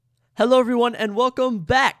Hello, everyone, and welcome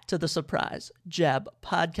back to the Surprise Jab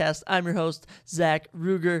Podcast. I'm your host, Zach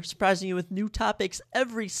Ruger, surprising you with new topics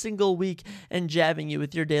every single week and jabbing you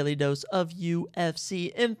with your daily dose of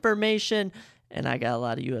UFC information. And I got a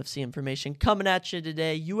lot of UFC information coming at you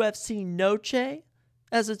today. UFC Noche,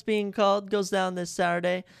 as it's being called, goes down this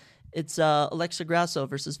Saturday. It's Alexa Grasso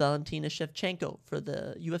versus Valentina Shevchenko for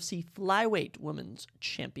the UFC Flyweight Women's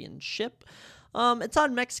Championship. It's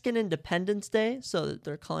on Mexican Independence Day, so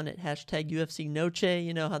they're calling it hashtag UFC Noche.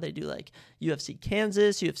 You know how they do like UFC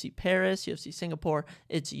Kansas, UFC Paris, UFC Singapore.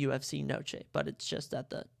 It's UFC Noche, but it's just at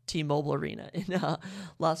the T-Mobile Arena in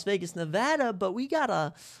Las Vegas, Nevada. But we got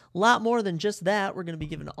a lot more than just that. We're going to be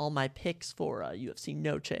giving all my picks for UFC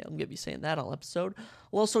Noche. I'm going to be saying that all episode.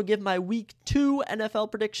 We'll also give my Week 2 NFL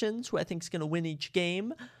predictions, who I think is going to win each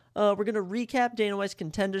game. We're going to recap Dana White's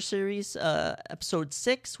Contender Series, Episode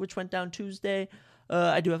 6, which went down Tuesday.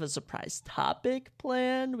 I do have a surprise topic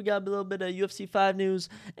planned. We got a little bit of UFC 5 news,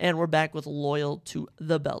 and we're back with Loyal to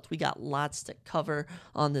the Belt. We got lots to cover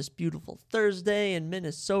on this beautiful Thursday in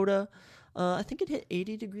Minnesota. I think it hit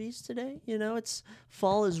 80 degrees today. You know,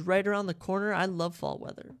 fall is right around the corner. I love fall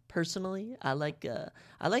weather. Personally, I like the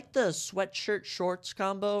sweatshirt shorts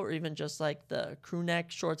combo, or even just like the crew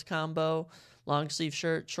neck shorts combo. Long sleeve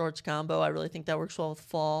shirt, shorts combo. I really think that works well with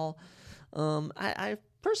fall. I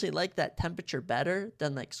personally like that temperature better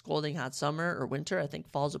than like scalding hot summer or winter. I think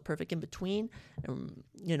fall's a perfect in between. And,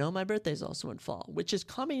 you know, my birthday's also in fall, which is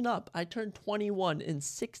coming up. I turned 21 in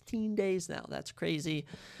 16 days now. That's crazy.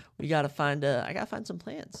 I gotta find some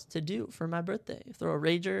plans to do for my birthday. Throw a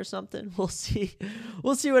rager or something. We'll see.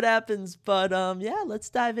 We'll see what happens. But yeah,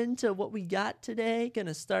 let's dive into what we got today.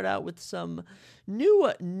 Gonna start out with some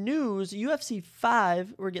new news. UFC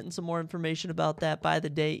 5. We're getting some more information about that by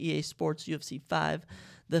the day. EA Sports UFC 5,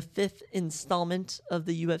 the 5th installment of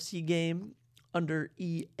the UFC game under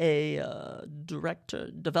EA director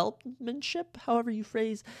developmentship, however you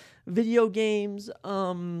phrase video games.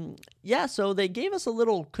 Yeah, so they gave us a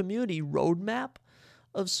little community roadmap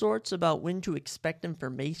of sorts about when to expect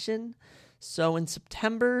information. So in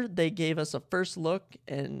September, they gave us a first look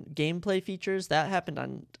and gameplay features. That happened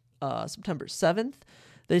on September 7th.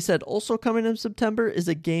 They said also coming in September is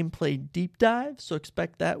a gameplay deep dive, so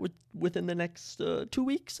expect that within the next 2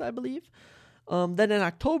 weeks, I believe. Then in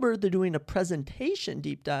October, they're doing a presentation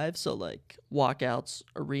deep dive, so like walkouts,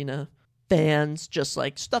 arena, fans, just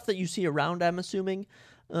like stuff that you see around, I'm assuming.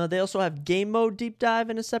 They also have game mode deep dive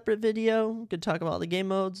in a separate video. Could talk about the game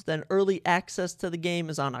modes. Then early access to the game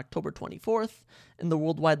is on October 24th, and the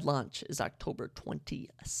worldwide launch is October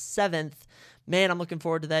 27th. Man, I'm looking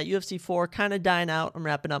forward to that. UFC 4 kind of dying out. I'm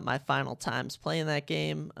wrapping up my final times playing that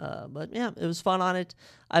game. But yeah, it was fun on it.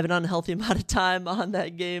 I have an unhealthy amount of time on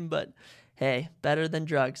that game, but hey, better than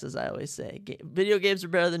drugs, as I always say. Video games are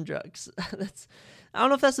better than drugs. I don't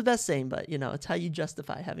know if that's the best saying, but, you know, it's how you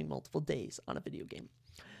justify having multiple days on a video game.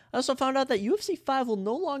 I also found out that UFC 5 will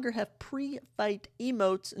no longer have pre-fight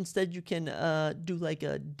emotes. Instead, you can do like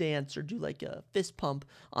a dance or do like a fist pump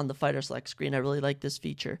on the fighter select screen. I really like this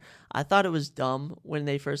feature. I thought it was dumb when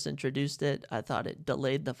they first introduced it. I thought it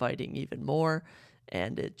delayed the fighting even more,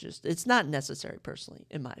 and it's not necessary, personally,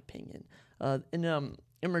 in my opinion.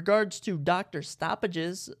 In regards to doctor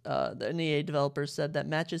stoppages, the NEA developers said that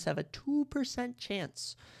matches have a 2%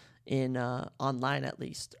 chance in online, at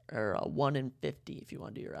least, or 1 in 50 if you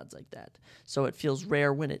want to do your odds like that. So it feels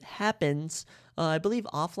rare when it happens. I believe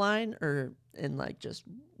offline, or in like just,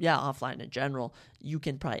 yeah, offline in general, you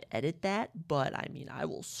can probably edit that. But I mean, I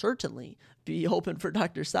will certainly be open for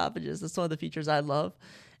doctor stoppages. That's one of the features I love.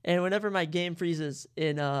 And whenever my game freezes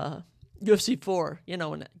in UFC 4, you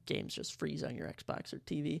know, when games just freeze on your Xbox or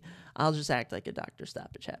TV, I'll just act like a doctor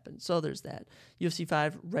stoppage happened. So there's that. UFC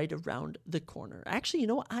 5 right around the corner. Actually, you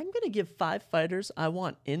know what? I'm going to give 5 fighters I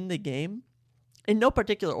want in the game in no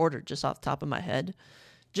particular order, just off the top of my head,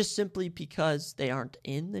 just simply because they aren't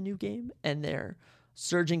in the new game and they're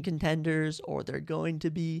surging contenders, or they're going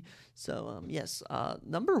to be. So, yes,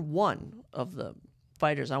 number 1 of the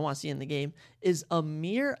fighters I want to see in the game is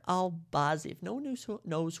Amir Albazi. If no one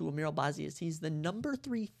knows who Amir Albazi is, he's the number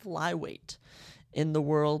 3 flyweight in the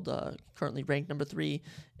world, currently ranked number 3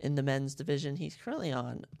 in the men's division. He's currently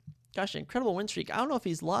on, an incredible win streak. I don't know if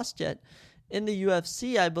he's lost yet in the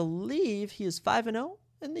UFC. I believe he is 5-0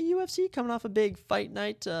 in the UFC, coming off a big Fight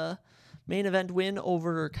Night main event win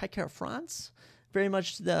over Kai France. Very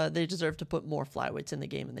much they deserve to put more flyweights in the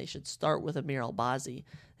game, and they should start with Amir Albazi.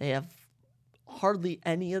 They have hardly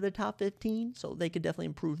any of the top 15, so they could definitely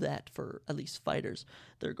improve that for at least fighters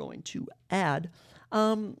they're going to add.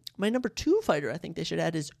 My number 2 fighter I think they should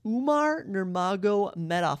add is Umar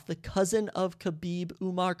Nurmagomedov, the cousin of Khabib.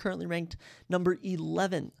 Umar currently ranked number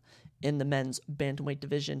 11 in the men's bantamweight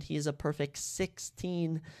division. He is a perfect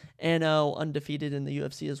 16-0, undefeated in the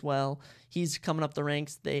UFC as well. He's coming up the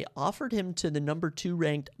ranks. They offered him to the number 2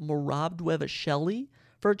 ranked Merab Dvalishvili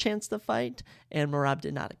for a chance to fight, and Merab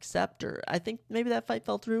did not accept, or I think maybe that fight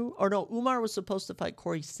fell through. Or no, Umar was supposed to fight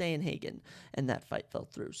Corey Sandhagen, and that fight fell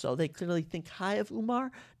through. So they clearly think high of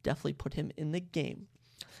Umar, definitely put him in the game.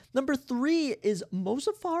 Number 3 is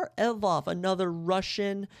Mozafar Evlov, another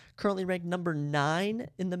Russian, currently ranked number 9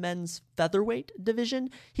 in the men's featherweight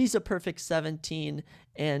division. He's a perfect 17-0.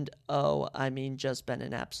 Just been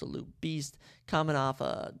an absolute beast, coming off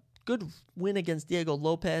a good win against Diego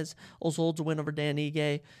Lopez, also holds a win over Dan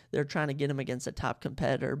Ige. They're trying to get him against a top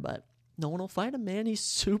competitor, but no one will fight him, man. He's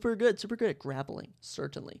super good at grappling,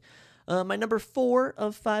 certainly. My number 4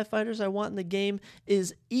 of 5 fighters I want in the game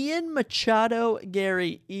is Ian Machado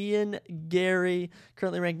Gary. Ian Gary,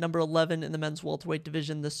 currently ranked number 11 in the men's welterweight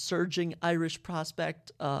division, the surging Irish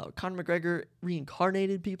prospect. Conor McGregor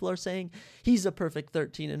reincarnated, people are saying. He's a perfect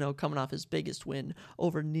 13-0, coming off his biggest win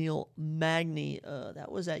over Neil Magny.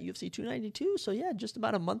 That was at UFC 292, so yeah, just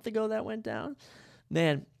about a month ago that went down.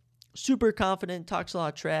 Man, super confident, talks a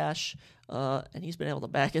lot of trash, and he's been able to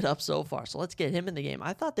back it up so far. So let's get him in the game.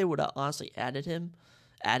 I thought they would have honestly added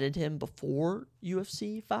him before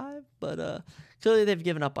UFC 5, but clearly they've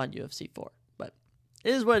given up on UFC 4. But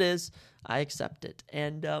it is what it is. I accept it.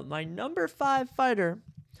 And my number 5 fighter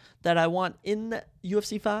that I want in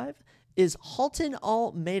UFC 5 is Halton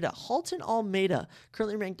Almeida. Halton Almeida,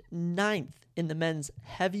 currently ranked 9th in the men's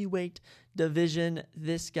heavyweight division.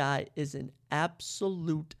 This guy is an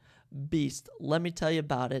absolute beast. Let me tell you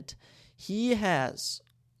about it. He has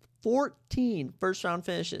 14 first-round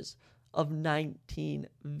finishes of 19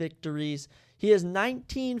 victories. He has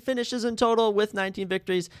 19 finishes in total with 19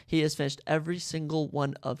 victories. He has finished every single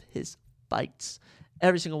one of his fights.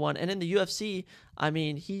 Every single one. And in the UFC,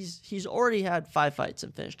 he's already had 5 fights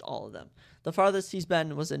and finished all of them. The farthest he's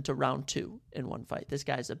been was into round 2 in one fight. This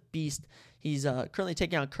guy's a beast. He's currently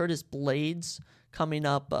taking on Curtis Blades coming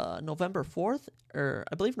up November 4th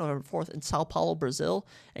in Sao Paulo, Brazil.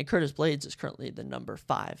 And Curtis Blades is currently the number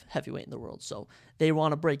 5 heavyweight in the world. So they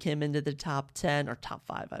want to break him into the top 10 or top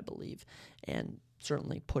 5, I believe, and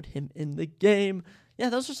certainly put him in the game. Yeah,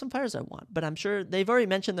 those are some fighters I want, but I'm sure they've already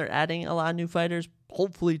mentioned they're adding a lot of new fighters,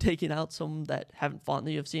 hopefully taking out some that haven't fought in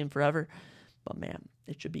the UFC in forever. But man,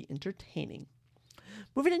 it should be entertaining.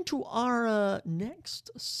 Moving into our next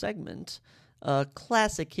segment, a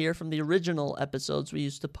classic here from the original episodes we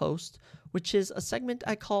used to post, which is a segment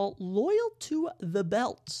I call Loyal to the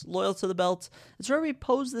Belt. Loyal to the Belt. It's where we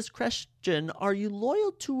pose this question: are you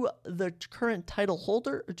loyal to the current title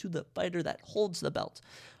holder or to the fighter that holds the belt?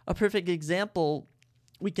 A perfect example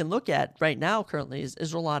we can look at right now currently is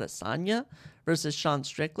Israel Adesanya versus Sean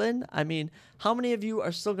Strickland. How many of you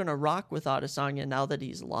are still going to rock with Adesanya now that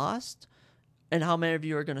he's lost? And how many of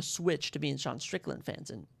you are going to switch to being Sean Strickland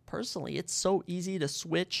fans? And personally, it's so easy to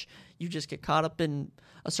switch. You just get caught up in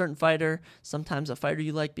a certain fighter. Sometimes a fighter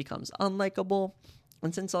you like becomes unlikable.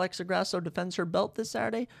 And since Alexa Grasso defends her belt this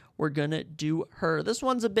Saturday, we're going to do her. This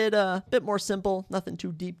one's a bit more simple, nothing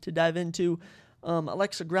too deep to dive into.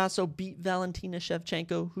 Alexa Grasso beat Valentina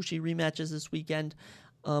Shevchenko, who she rematches this weekend.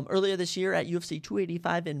 Earlier this year at UFC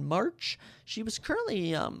 285 in March, she was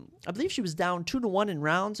currently, I believe she was down 2-1 in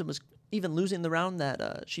rounds and was even losing the round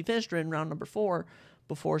that she finished her in round number 4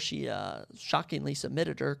 before she shockingly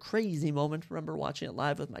submitted her. Crazy moment. Remember watching it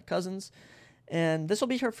live with my cousins. And this will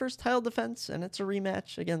be her first title defense, and it's a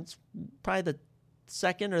rematch against probably the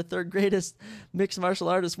second or third greatest mixed martial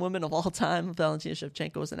artist woman of all time. Valentina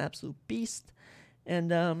Shevchenko was an absolute beast.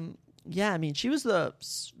 And she was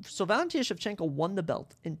so Valentina Shevchenko won the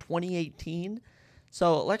belt in 2018.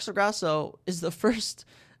 So Alexa Grasso is the first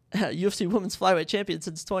UFC Women's Flyweight Champion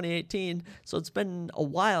since 2018. So it's been a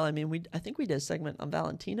while. I think we did a segment on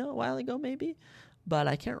Valentina a while ago, maybe, but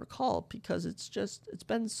I can't recall because it's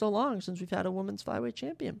been so long since we've had a Women's Flyweight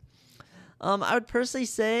Champion. I would personally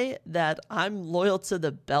say that I'm loyal to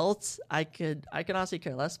the belt. I could honestly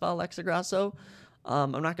care less about Alexa Grasso.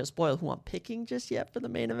 I'm not going to spoil who I'm picking just yet for the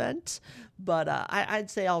main event, but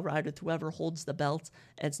I'd say I'll ride with whoever holds the belt.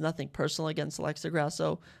 And it's nothing personal against Alexa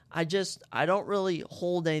Grasso. I don't really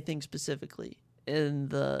hold anything specifically in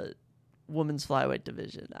the women's flyweight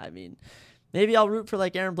division. Maybe I'll root for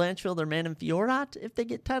like Erin Blanchfield or Manon Fiorot if they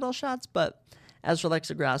get title shots, but as for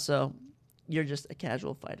Alexa Grasso, you're just a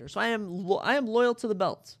casual fighter. So I am loyal to the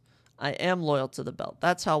belt. I am loyal to the belt.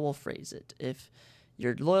 That's how we'll phrase it. If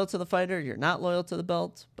you're loyal to the fighter, you're not loyal to the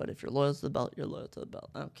belt. But if you're loyal to the belt, you're loyal to the belt.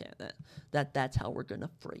 Okay, that's how we're going to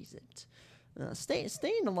phrase it.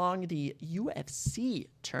 Staying along the UFC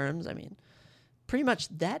terms, I mean, pretty much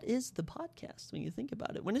that is the podcast when you think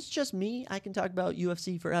about it. When it's just me, I can talk about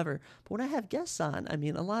UFC forever. But when I have guests on, I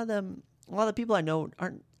mean, a lot of people I know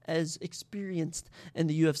aren't as experienced in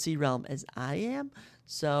the UFC realm as I am.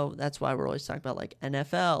 So that's why we're always talking about like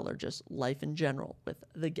NFL or just life in general with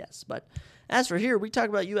the guests. But as for here, we talk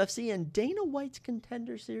about UFC and Dana White's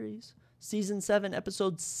Contender Series. Season 7,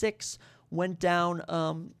 Episode 6 went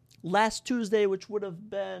down last Tuesday, which would have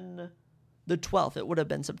been the 12th. It would have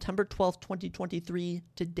been September 12th, 2023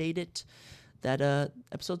 to date it. That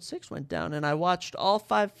Episode 6 went down, and I watched all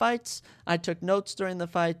 5 fights. I took notes during the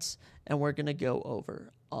fights, and we're going to go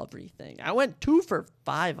over everything. I went 2 for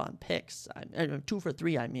 5 on picks. 2 for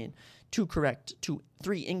 3, I mean. 2 correct,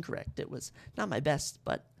 3 incorrect. It was not my best,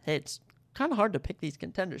 but hey, it's kind of hard to pick these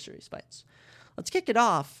Contender Series fights. Let's kick it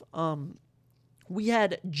off. We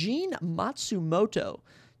had Gene Matsumoto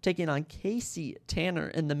taking on Casey Tanner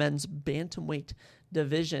in the men's bantamweight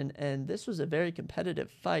division, and this was a very competitive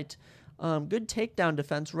fight. Good takedown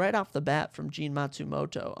defense right off the bat from Gene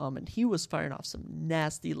Matsumoto, and he was firing off some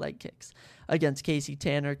nasty leg kicks against Casey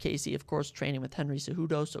Tanner. Casey, of course, training with Henry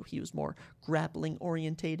Cejudo, so he was more grappling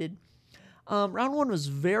orientated. Round 1 was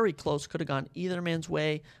very close, could have gone either man's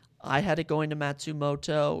way. I had it going to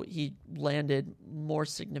Matsumoto. He landed more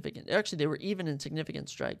significant. Actually, they were even in significant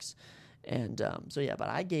strikes. And but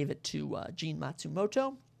I gave it to Gene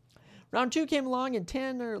Matsumoto. Round 2 came along, and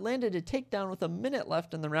Tanner landed a takedown with a minute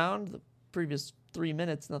left in the round. The previous 3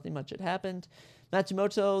 minutes, nothing much had happened.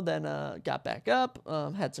 Matsumoto then got back up,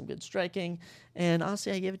 had some good striking, and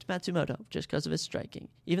honestly, I gave it to Matsumoto just because of his striking.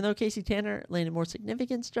 Even though Casey Tanner landed more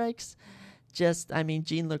significant strikes,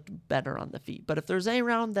 Gene looked better on the feet. But if there's any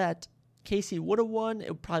round that Casey would have won,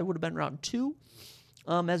 it probably would have been round 2.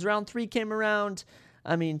 As round 3 came around,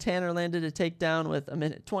 Tanner landed a takedown with a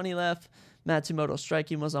minute 20 left. Matsumoto's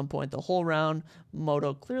striking was on point the whole round.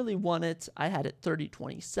 Moto clearly won it. I had it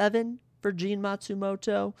 30-27 for Gene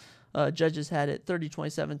Matsumoto. Judges had it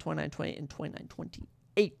 30-27, 29-28, and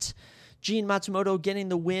 29-28. Gene Matsumoto getting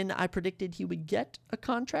the win. I predicted he would get a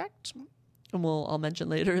contract, and I'll mention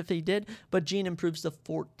later if he did. But Gene improves to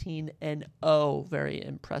 14-0. Very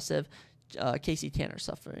impressive. Casey Tanner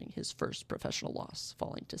suffering his first professional loss,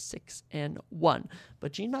 falling to 6-1.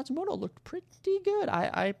 But Gene Matsumoto looked pretty good.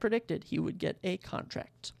 I predicted he would get a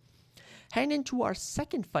contract. Heading into our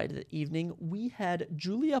second fight of the evening, we had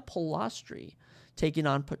Julia Polastri taking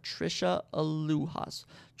on Patricia Alujas.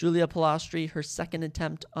 Julia Polastri, her second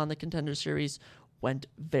attempt on the Contender Series, went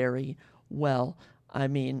very well.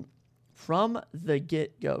 From the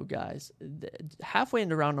get-go, guys, halfway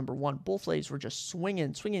into round number 1, both ladies were just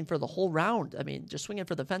swinging for the whole round. Just swinging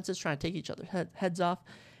for the fences, trying to take each other's heads off.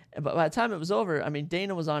 But by the time it was over,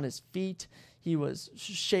 Dana was on his feet. He was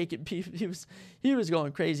shaking. He was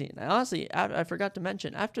going crazy. And honestly, I forgot to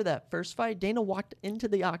mention, after that first fight, Dana walked into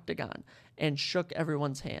the octagon and shook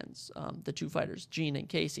everyone's hands, the 2 fighters, Gene and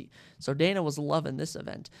Casey. So Dana was loving this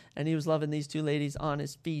event, and he was loving these 2 ladies on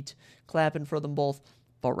his feet, clapping for them both.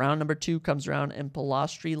 But round number 2 comes around, and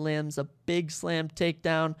Polastri lands a big slam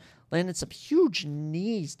takedown, landed some huge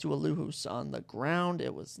knees to Alujas on the ground.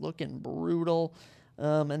 It was looking brutal.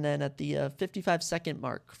 And then at the 55-second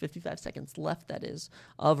mark, 55 seconds left, that is,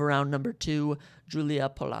 of round number 2,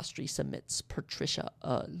 Julia Polastri submits Patricia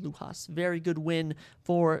Alujas. Very good win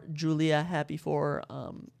for Julia. Happy for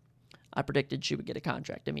I predicted she would get a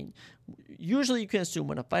contract. Usually you can assume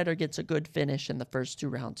when a fighter gets a good finish in the first 2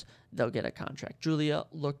 rounds, they'll get a contract. Julia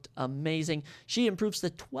looked amazing. She improves to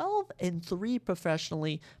 12-3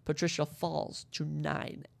 professionally. Patricia falls to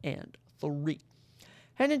 9-3.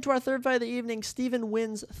 Heading into our third fight of the evening, Stephen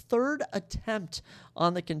Wynn's third attempt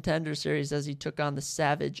on the Contender Series as he took on the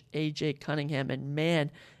savage AJ Cunningham. And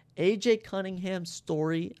man, AJ Cunningham's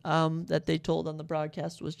story that they told on the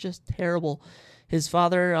broadcast was just terrible. His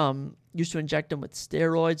father used to inject him with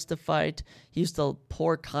steroids to fight. He used to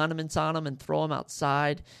pour condiments on him and throw him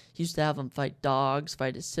outside. He used to have him fight dogs,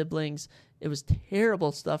 fight his siblings. It was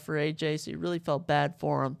terrible stuff for AJ, so he really felt bad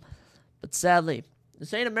for him. But sadly,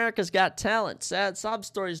 this ain't America's Got Talent. Sad sob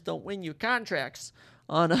stories don't win you contracts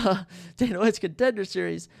on Dana White's Contender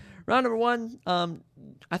Series. Round number 1,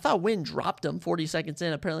 I thought Wynn dropped him 40 seconds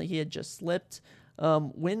in. Apparently he had just slipped.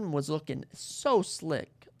 Wynn was looking so slick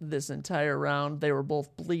this entire round. They were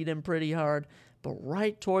both bleeding pretty hard. But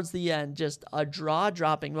right towards the end, just a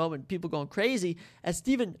jaw-dropping moment, people going crazy, as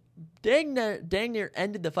Steven dang near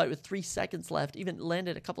ended the fight with 3 seconds left, even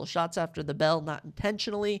landed a couple of shots after the bell, not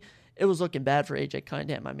intentionally. It was looking bad for AJ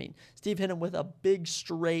Cunningham. I mean, Steve hit him with a big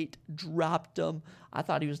straight, dropped him. I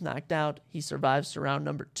thought he was knocked out. He survives to round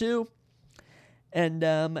number 2. And,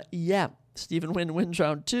 Steven wins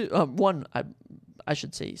round 2. One, I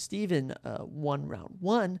should say, Steven won round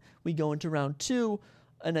 1. We go into round 2.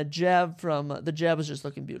 And the jab was just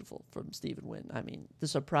looking beautiful from Steven Wynn. I mean, the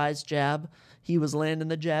surprise jab, he was landing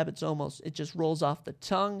the jab. It just rolls off the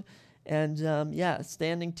tongue. And,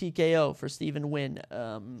 standing TKO for Steven Wynn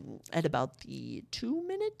at about the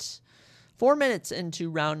 4 minutes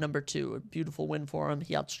into round number 2. A beautiful win for him.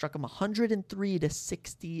 He outstruck him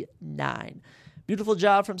 103-69. Beautiful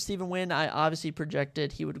job from Steven Wynn. I obviously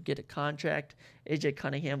projected he would get a contract. AJ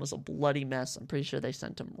Cunningham was a bloody mess. I'm pretty sure they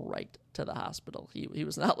sent him right to the hospital. He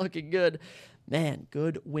was not looking good. Man,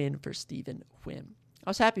 good win for Steven Wynn. I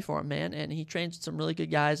was happy for him, man, and he trains with some really good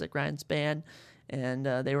guys like Ryan Spann, and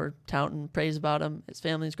they were touting praise about him. His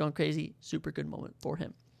family's going crazy. Super good moment for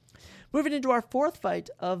him. Moving into our 4th fight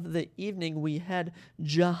of the evening, we had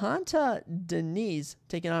Gervonta Deniz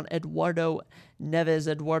taking on Eduardo Neves.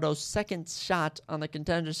 Eduardo's second shot on the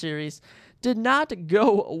Contender Series did not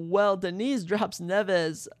go well. Deniz drops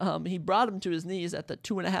Neves. He brought him to his knees at the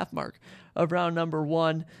 2.5 mark of round number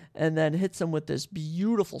 1 and then hits him with this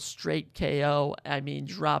beautiful straight KO. I mean,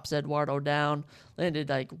 drops Eduardo down, landed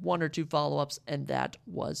like 1 or 2 follow-ups, and that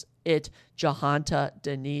was it. Gervonta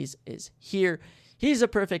Deniz is here. He's a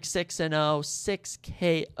perfect 6-0, 6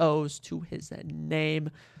 KOs to his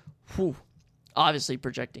name. Whew. Obviously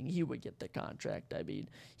projecting he would get the contract. I mean,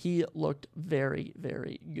 he looked very,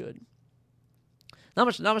 very good. Not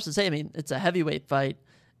much to say. I mean, it's a heavyweight fight.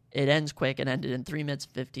 It ends quick. It ended in 3 minutes,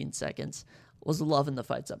 15 seconds. Was loving the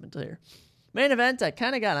fights up until here. Main event, I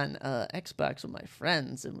kind of got on Xbox with my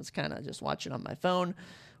friends and was kind of just watching on my phone,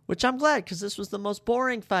 which I'm glad because this was the most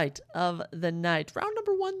boring fight of the night. Round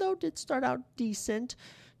number 1, though, did start out decent.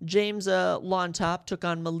 James Lontop took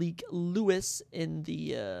on Malik Lewis in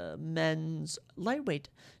the men's lightweight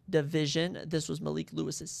division. This was Malik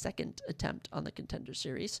Lewis's second attempt on the Contender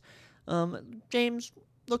Series. James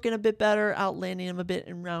looking a bit better, outlanding him a bit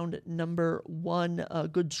in round number 1.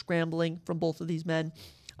 Good scrambling from both of these men.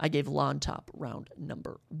 I gave Lontop round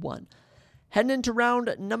number 1. Heading into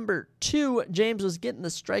round number 2, James was getting the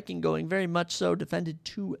striking going very much so, defended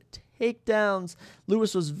 2 takedowns.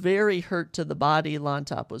 Lewis was very hurt to the body.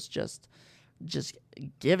 Lontop was just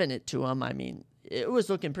giving it to him. I mean, it was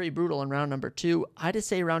looking pretty brutal in round number 2. I'd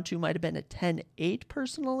say round 2 might have been a 10-8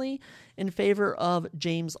 personally in favor of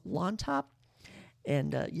James Lontop.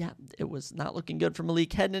 And, it was not looking good for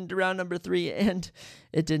Malik heading into round number 3, and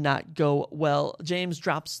it did not go well. James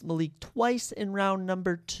drops Malik twice in round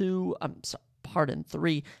number 3.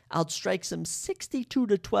 Outstrikes him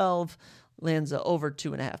 62-12, lands over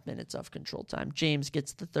 2.5 minutes of control time. James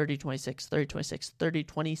gets the 30-26, 30-26,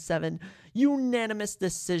 30-27 unanimous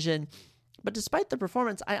decision. But despite the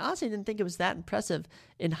performance, I honestly didn't think it was that impressive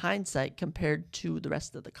in hindsight compared to the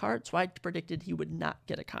rest of the card, so I predicted he would not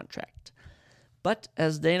get a contract. But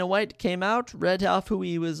as Dana White came out, read off who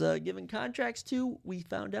he was giving contracts to, we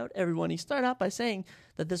found out everyone. He started out by saying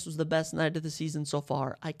that this was the best night of the season so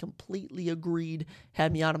far. I completely agreed.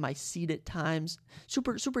 Had me out of my seat at times.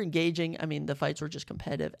 Super, super engaging. I mean, the fights were just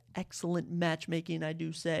competitive. Excellent matchmaking, I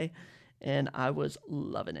do say. And I was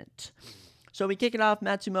loving it. So we kick it off.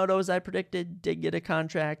 Matsumoto, as I predicted, did get a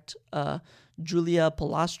contract. Julia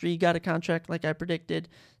Pilastri got a contract like I predicted.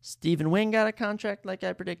 Steven Wynn got a contract like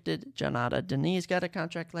I predicted. Gervonta Deniz got a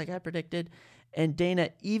contract like I predicted. And Dana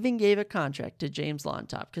even gave a contract to James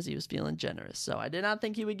Lontop because he was feeling generous. So I did not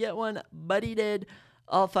think he would get one, but he did.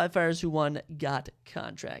 All 5 fighters who won got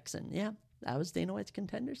contracts. And yeah, that was Dana White's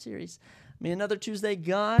Contender Series. I mean, another Tuesday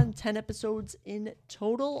gone. 10 episodes in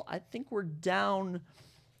total. I think we're down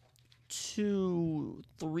to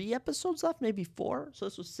 3 episodes left, maybe 4. So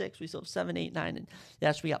this was 6. We still have 7, 8, 9. And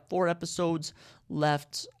yes, we got 4 episodes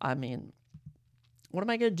left. I mean, what am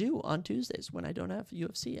I going to do on Tuesdays when I don't have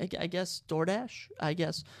UFC? I guess DoorDash. I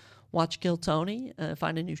guess watch Kill Tony.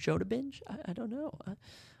 Find a new show to binge. I don't know.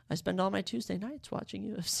 I spend all my Tuesday nights watching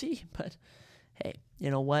UFC. But hey,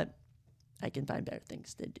 you know what? I can find better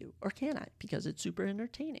things to do. Or can I? Because it's super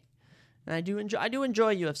entertaining. And I do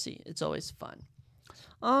enjoy UFC. It's always fun.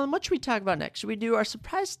 What should we talk about next? Should we do our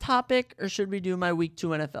surprise topic or should we do my week 2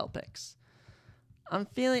 NFL picks? I'm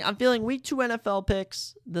feeling week 2 NFL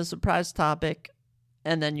picks, the surprise topic,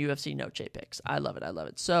 and then UFC Noche picks. I love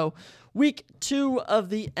it. So week 2 of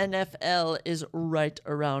the NFL is right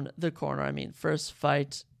around the corner. I mean, first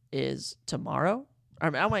fight is tomorrow.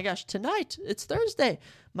 Oh my gosh, tonight. It's Thursday.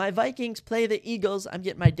 My Vikings play the Eagles. I'm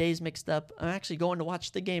getting my days mixed up. I'm actually going to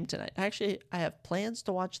watch the game tonight. Actually, I have plans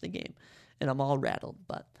to watch the game, and I'm all rattled.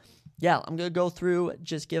 But yeah, I'm going to go through,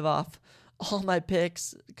 just give off all my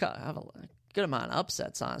picks. I have a good amount of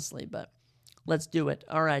upsets, honestly, but let's do it.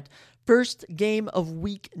 All right. First game of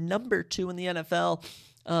week number 2 in the NFL.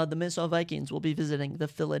 The Minnesota Vikings will be visiting the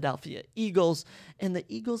Philadelphia Eagles, and the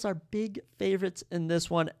Eagles are big favorites in this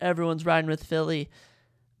one. Everyone's riding with Philly,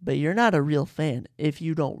 but you're not a real fan if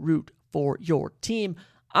you don't root for your team.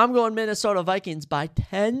 I'm going Minnesota Vikings by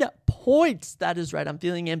 10 points. That is right. I'm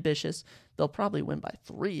feeling ambitious. They'll probably win by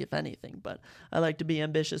 3, if anything, but I like to be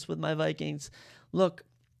ambitious with my Vikings. Look,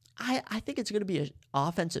 I think it's going to be an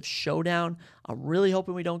offensive showdown. I'm really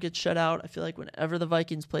hoping we don't get shut out. I feel like whenever the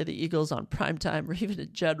Vikings play the Eagles on primetime or even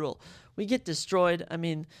in general, we get destroyed. I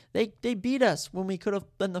mean, they beat us when we could have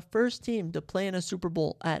been the first team to play in a Super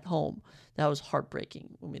Bowl at home. That was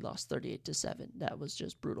heartbreaking when we lost 38-7. That was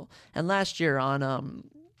just brutal. And last year on,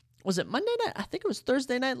 was it Monday night? I think it was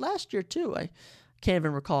Thursday night last year too. I can't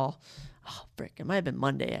even recall. Oh, frick. It might have been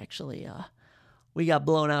Monday, actually. We got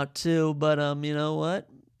blown out too, but you know what?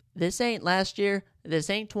 This ain't last year. This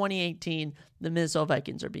ain't 2018. The Minnesota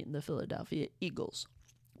Vikings are beating the Philadelphia Eagles.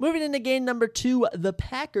 Moving into game number 2, the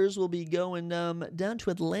Packers will be going down to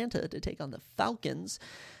Atlanta to take on the Falcons.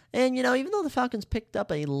 And, even though the Falcons picked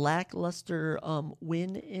up a lackluster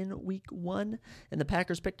win in week 1 and the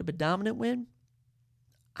Packers picked up a dominant win,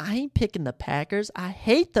 I ain't picking the Packers. I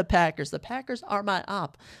hate the Packers. The Packers are my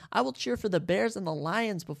op. I will cheer for the Bears and the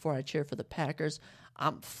Lions before I cheer for the Packers.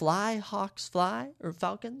 Fly, Hawks, fly, or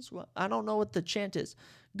Falcons. I don't know what the chant is.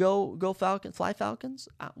 Go Falcons, fly Falcons.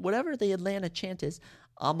 Whatever the Atlanta chant is,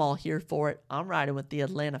 I'm all here for it. I'm riding with the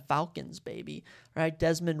Atlanta Falcons, baby. All right,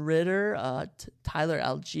 Desmond Ridder, Tyler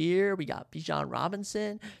Algier. We got Bijan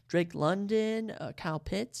Robinson, Drake London, Kyle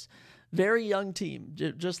Pitts. Very young team.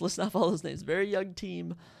 Just listen off all those names. Very young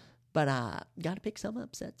team. But got to pick some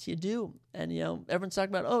upsets. You do. And, everyone's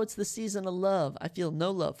talking about, it's the season of love. I feel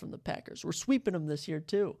no love from the Packers. We're sweeping them this year,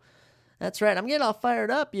 too. That's right. I'm getting all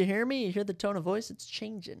fired up. You hear me? You hear the tone of voice? It's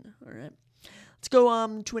changing. All right. Let's go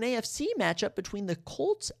to an AFC matchup between the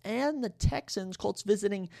Colts and the Texans. Colts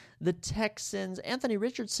visiting the Texans. Anthony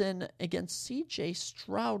Richardson against C.J.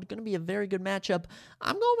 Stroud. Going to be a very good matchup.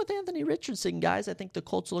 I'm going with Anthony Richardson, guys. I think the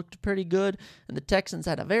Colts looked pretty good, and the Texans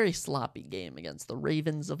had a very sloppy game against the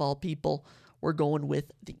Ravens, of all people. We're going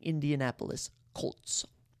with the Indianapolis Colts.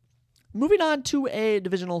 Moving on to a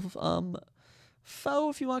divisional foe,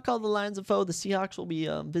 if you want to call the Lions a foe. The Seahawks will be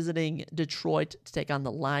visiting Detroit to take on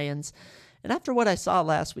the Lions. And after what I saw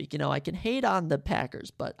last week, I can hate on the Packers,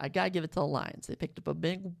 but I got to give it to the Lions. They picked up a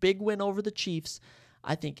big win over the Chiefs.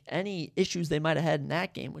 I think any issues they might have had in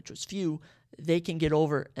that game, which was few, they can get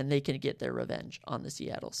over and they can get their revenge on the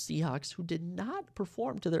Seattle Seahawks, who did not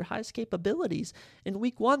perform to their highest capabilities. In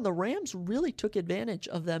week 1, the Rams really took advantage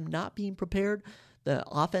of them not being prepared. The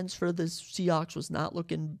offense for the Seahawks was not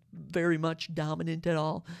looking very much dominant at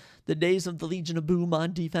all. The days of the Legion of Boom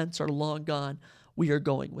on defense are long gone. We are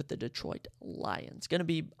going with the Detroit Lions. Going to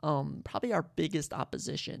be probably our biggest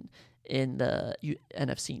opposition in the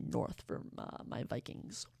NFC North for my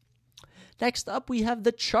Vikings. Next up, we have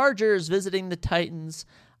the Chargers visiting the Titans.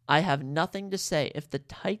 I have nothing to say. If the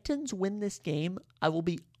Titans win this game, I will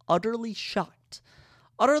be utterly shocked.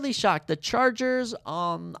 Utterly shocked. The Chargers,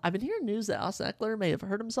 I've been hearing news that Austin Eckler may have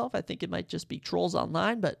hurt himself. I think it might just be trolls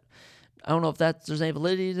online, but I don't know if there's any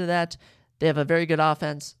validity to that. They have a very good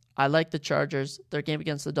offense. I like the Chargers. Their game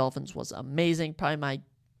against the Dolphins was amazing. Probably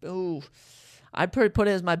I'd probably put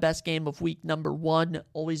it as my best game of week number 1.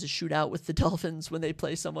 Always a shootout with the Dolphins when they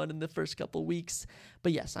play someone in the first couple weeks.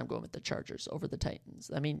 But yes, I'm going with the Chargers over the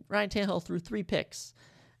Titans. I mean, Ryan Tannehill threw 3 picks.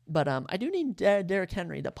 But I do need Derrick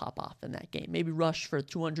Henry to pop off in that game. Maybe rush for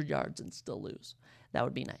 200 yards and still lose. That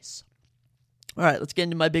would be nice. All right, let's get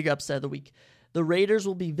into my big upset of the week. The Raiders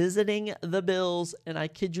will be visiting the Bills, and I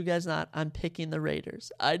kid you guys not, I'm picking the Raiders.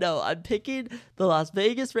 I know, I'm picking the Las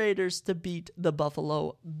Vegas Raiders to beat the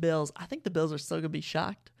Buffalo Bills. I think the Bills are still going to be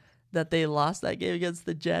shocked that they lost that game against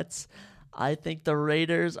the Jets. I think the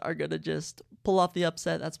Raiders are going to just pull off the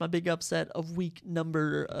upset. That's my big upset of week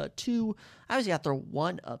number 2. I always got to throw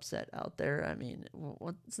one upset out there. I mean,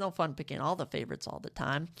 it's no fun picking all the favorites all the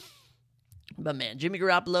time. But man, Jimmy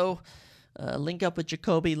Garoppolo, link up with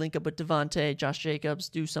Jacoby, link up with Devontae, Josh Jacobs,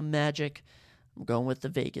 do some magic. I'm going with the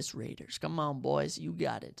Vegas Raiders. Come on, boys. You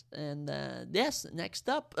got it. And yes, next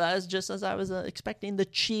up, just as I was expecting, the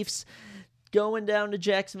Chiefs going down to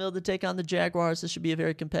Jacksonville to take on the Jaguars. This should be a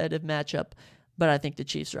very competitive matchup, but I think the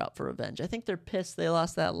Chiefs are out for revenge. I think they're pissed they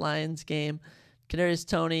lost that Lions game. Kadarius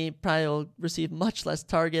Toney probably will receive much less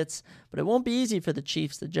targets, but it won't be easy for the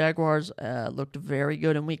Chiefs. The Jaguars looked very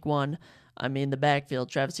good in week 1. I mean, the backfield,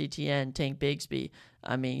 Travis Etienne, Tank Bigsby.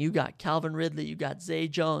 I mean, you got Calvin Ridley, you got Zay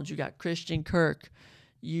Jones, you got Christian Kirk.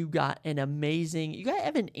 You got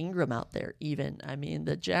Evan Ingram out there even. I mean,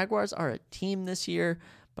 the Jaguars are a team this year,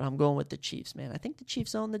 but I'm going with the Chiefs, man. I think the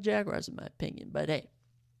Chiefs own the Jaguars in my opinion, but hey,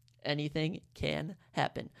 anything can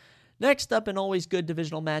happen. Next up, an always good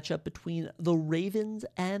divisional matchup between the Ravens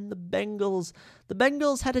and the Bengals. The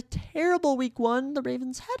Bengals had a terrible week 1. The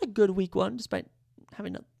Ravens had a good week 1 despite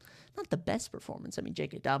having not the best performance. I mean,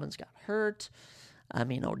 J.K. Dobbins got hurt. I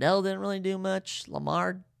mean, Odell didn't really do much.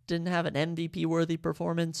 Lamar didn't have an MVP-worthy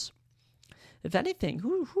performance. If anything,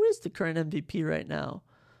 who is the current MVP right now?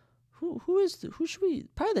 Who should we?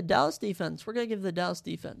 Probably the Dallas defense. We're gonna give the Dallas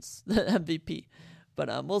defense the MVP, but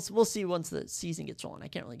we'll see once the season gets on. I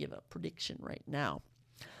can't really give a prediction right now,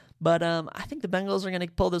 but I think the Bengals are gonna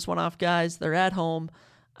pull this one off, guys. They're at home.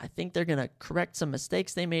 I think they're gonna correct some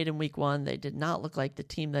mistakes they made in week 1. They did not look like the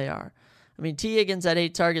team they are. I mean, T. Higgins had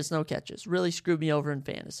 8 targets, no catches. Really screwed me over in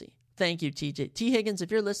fantasy. Thank you, T. Higgins. If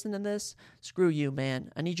you're listening to this, screw you, man.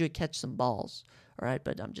 I need you to catch some balls. All right,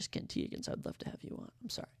 but I'm just kidding, T. Higgins. I'd love to have you on.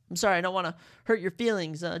 I'm sorry. I don't want to hurt your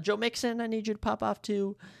feelings. Joe Mixon, I need you to pop off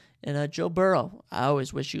too. And Joe Burrow, I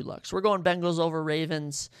always wish you luck. So we're going Bengals over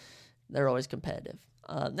Ravens. They're always competitive.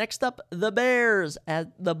 Next up, the Bears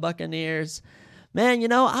at the Buccaneers.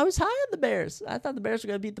 Man, I was high on the Bears. I thought the Bears were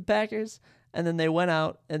going to beat the Packers. And then they went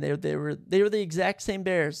out, and they were the exact same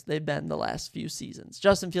Bears they've been the last few seasons.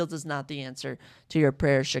 Justin Fields is not the answer to your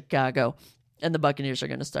prayers, Chicago. And the Buccaneers are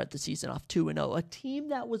going to start the season off 2-0. A team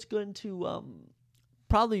that was going to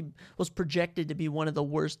probably was projected to be one of the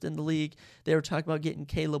worst in the league. They were talking about getting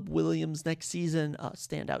Caleb Williams next season,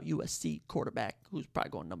 standout USC quarterback who's probably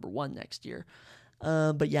going number 1 next year.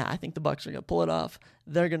 But yeah, I think the Bucs are going to pull it off.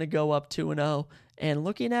 They're going to go up 2-0. And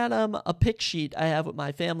looking at a pick sheet I have with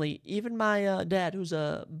my family, even my dad, who's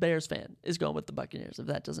a Bears fan, is going with the Buccaneers, if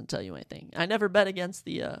that doesn't tell you anything. I never bet against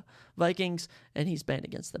the Vikings, and he's betting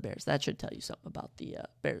against the Bears. That should tell you something about the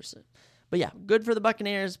Bears. But yeah, good for the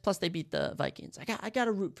Buccaneers, plus they beat the Vikings. I got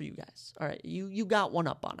to root for you guys. All right, you got one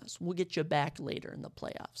up on us. We'll get you back later in the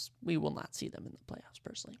playoffs. We will not see them in the playoffs,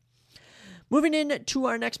 personally. Moving in to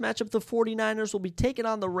our next matchup, the 49ers will be taking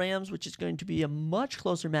on the Rams, which is going to be a much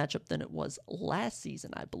closer matchup than it was last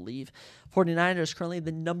season, I believe. 49ers currently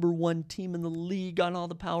the number 1 team in the league on all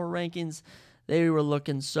the power rankings. They were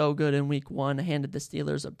looking so good in week 1, handed the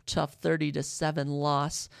Steelers a tough 30-7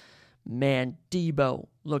 loss. Man, Debo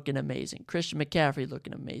looking amazing. Christian McCaffrey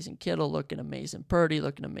looking amazing. Kittle looking amazing. Purdy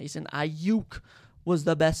looking amazing. Ayuk was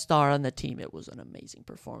the best star on the team. It was an amazing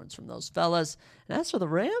performance from those fellas. And as for the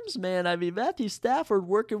Rams, man, I mean, Matthew Stafford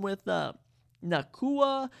working with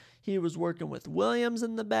Nakua. He was working with Williams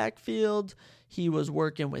in the backfield. He was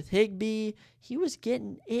working with Higbee. He was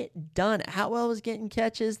getting it done. Atwell was getting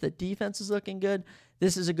catches. The defense is looking good.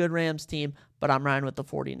 This is a good Rams team, but I'm riding with the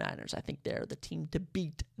 49ers. I think they're the team to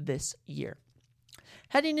beat this year.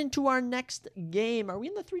 Heading into our next game, are we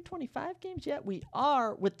in the 325 games yet? We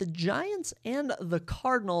are, with the Giants and the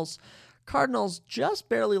Cardinals. Cardinals just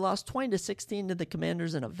barely lost 20-16 to the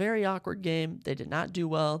Commanders in a very awkward game. They did not do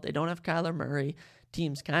well. They don't have Kyler Murray.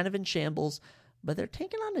 Team's kind of in shambles, but they're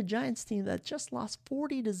taking on a Giants team that just lost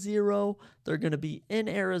 40-0. They're going to be in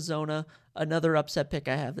Arizona. Another upset pick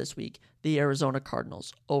I have this week, the Arizona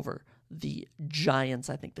Cardinals over the Giants.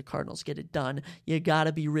 I think the Cardinals get it done. You got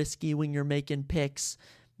to be risky when you're making picks.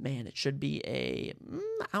 Man, it should be I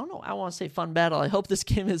don't know, I want to say fun battle. I hope this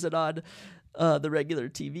game isn't on the regular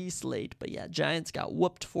TV slate. But yeah, Giants got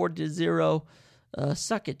whooped 40-0.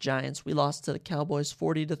 Suck it, Giants. We lost to the Cowboys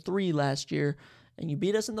 40-3 last year, and you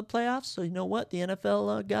beat us in the playoffs. So you know what? The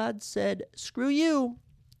NFL God said, screw you.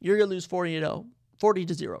 You're going to lose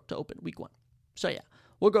 40-0 to open week 1. So yeah,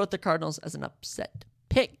 we'll go with the Cardinals as an upset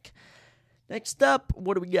pick. Next up,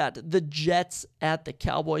 what do we got? The Jets at the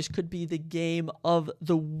Cowboys could be the game of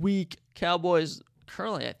the week. Cowboys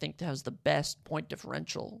currently, I think, has the best point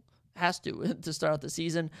differential. Has to start out the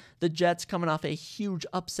season. The Jets coming off a huge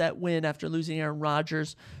upset win after losing Aaron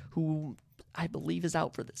Rodgers, who I believe is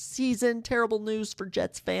out for the season. Terrible news for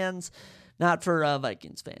Jets fans. Not for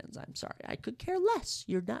Vikings fans. I'm sorry. I could care less.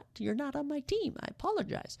 You're not on my team. I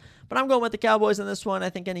apologize. But I'm going with the Cowboys in this one. I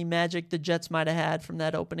think any magic the Jets might have had from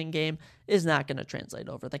that opening game is not going to translate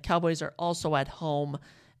over. The Cowboys are also at home,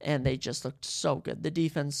 and they just looked so good. The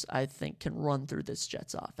defense, I think, can run through this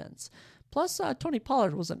Jets offense. Plus, Tony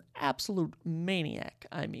Pollard was an absolute maniac.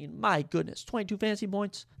 I mean, my goodness. 22 fantasy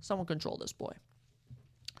points. Someone control this boy.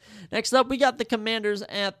 Next up, we got the Commanders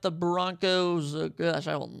at the Broncos. Gosh,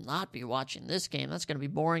 I will not be watching this game. That's going to be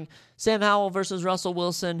boring. Sam Howell versus Russell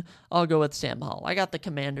Wilson. I'll go with Sam Howell. I got the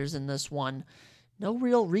Commanders in this one. No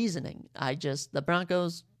real reasoning. The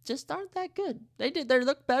Broncos just aren't that good. They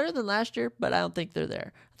look better than last year, but I don't think they're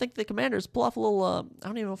there. I think the Commanders pull off a little, I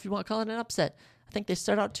don't even know if you want to call it an upset. I think they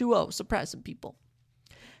start out 2-0, surprise some people.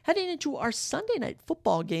 Heading into our Sunday night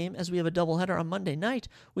football game, as we have a doubleheader on Monday night,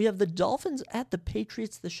 we have the Dolphins at the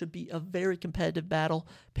Patriots. This should be a very competitive battle.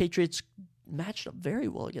 Patriots matched up very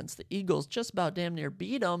well against the Eagles, just about damn near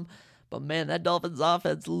beat them. But man, that Dolphins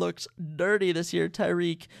offense looks dirty this year.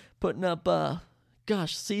 Tyreek putting up,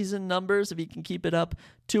 season numbers if he can keep it up.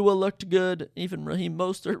 Tua looked good. Even Raheem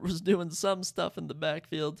Mostert was doing some stuff in the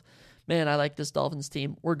backfield. Man, I like this Dolphins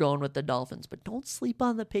team. We're going with the Dolphins, but don't sleep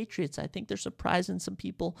on the Patriots. I think they're surprising some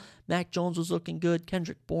people. Mac Jones was looking good.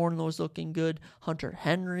 Kendrick Bourne was looking good. Hunter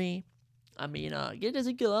Henry. Get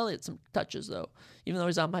Ezekiel Elliott some touches, though. Even though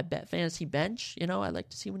he's on my fantasy bench, I like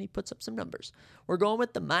to see when he puts up some numbers. We're going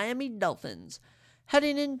with the Miami Dolphins.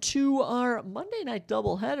 Heading into our Monday night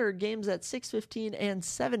doubleheader, games at 6:15 and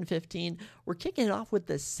 7:15, we're kicking it off with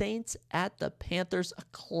the Saints at the Panthers, a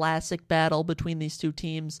classic battle between these two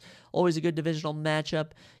teams. Always a good divisional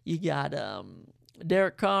matchup. You got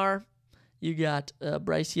Derek Carr, you got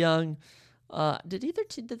Bryce Young. Did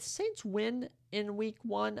the Saints win in Week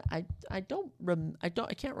 1? I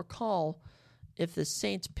can't recall if the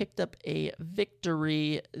Saints picked up a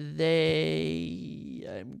victory.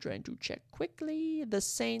 I'm trying to check quickly. The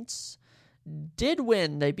Saints did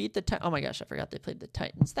win. They beat the Titans. Oh my gosh, I forgot they played the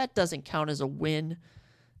Titans. That doesn't count as a win.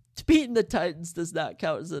 Beating the Titans does not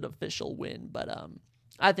count as an official win. But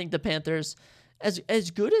I think the Panthers, as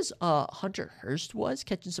good as Hunter Hurst was,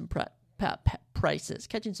 catching some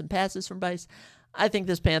catching some passes from Bryce, I think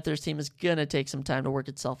this Panthers team is going to take some time to work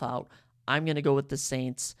itself out. I'm going to go with the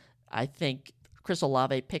Saints. I think Chris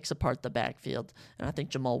Olave picks apart the backfield, and I think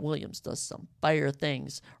Jamal Williams does some fire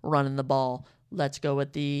things running the ball. Let's go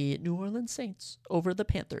with the New Orleans Saints over the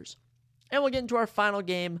Panthers. And we'll get into our final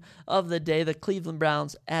game of the day, the Cleveland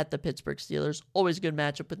Browns at the Pittsburgh Steelers. Always a good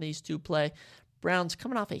matchup when these two play. Browns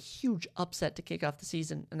coming off a huge upset to kick off the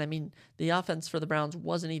season, and the offense for the Browns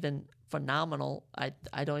wasn't even phenomenal.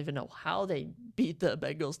 I don't even know how they beat the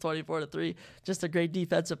Bengals 24-3. Just a great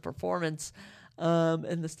defensive performance.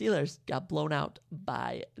 And the Steelers got blown out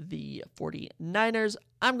by the 49ers.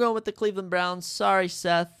 I'm going with the Cleveland Browns. Sorry,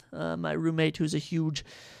 Seth, my roommate, who's a huge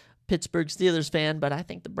Pittsburgh Steelers fan, but I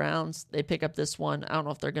think the Browns, they pick up this one. I don't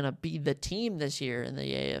know if they're going to be the team this year in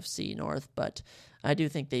the AFC North, but I do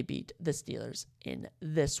think they beat the Steelers in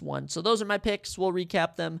this one. So those are my picks. We'll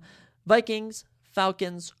recap them. Vikings,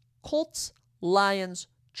 Falcons, Colts, Lions,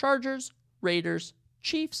 Chargers, Raiders,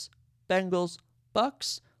 Chiefs, Bengals,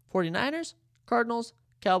 Bucks, 49ers, Cardinals,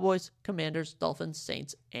 Cowboys, Commanders, Dolphins,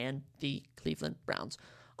 Saints, and the Cleveland Browns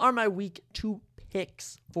are my week 2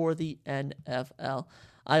 picks for the NFL.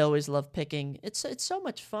 I always love picking. It's so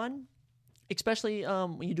much fun, especially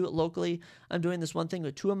when you do it locally. I'm doing this one thing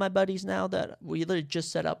with 2 of my buddies now that we literally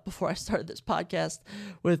just set up before I started this podcast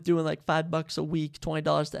with doing like $5 a week,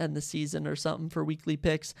 $20 to end the season or something for weekly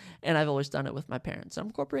picks. And I've always done it with my parents. I'm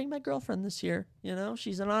incorporating my girlfriend this year.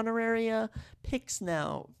 She's an honorary picks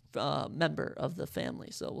now member of the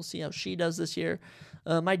family. So we'll see how she does this year.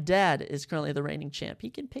 My dad is currently the reigning champ.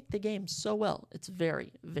 He can pick the game so well. It's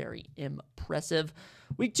very, very impressive.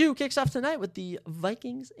 Week 2 kicks off tonight with the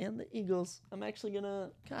Vikings and the Eagles. I'm actually I'm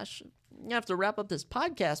going to have to wrap up this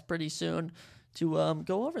podcast pretty soon to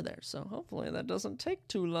go over there. So hopefully that doesn't take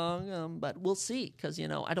too long, but we'll see because,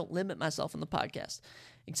 I don't limit myself in the podcast,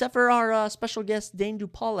 except for our special guest Dane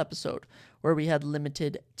DuPaul episode where we had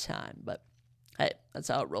limited time. But hey, that's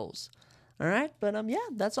how it rolls. All right, but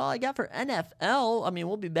that's all I got for NFL.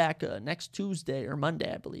 We'll be back next Tuesday or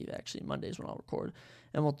Monday, I believe. Actually, Monday's when I'll record,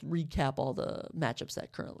 and we'll recap all the matchups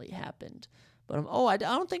that currently happened. But I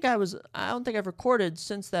don't think I've recorded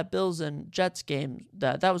since that Bills and Jets game.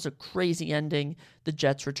 That was a crazy ending. The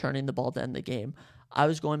Jets returning the ball to end the game. I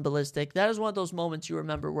was going ballistic. That is one of those moments you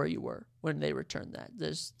remember where you were when they returned that.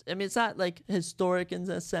 It's not like historic in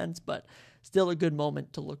a sense, but still a good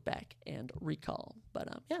moment to look back and recall. But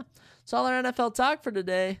that's all our NFL talk for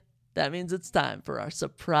today. That means it's time for our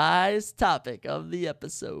surprise topic of the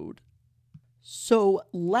episode. So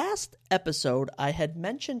last episode, I had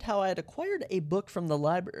mentioned how I had acquired a book from the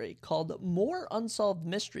library called More Unsolved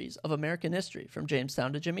Mysteries of American History, From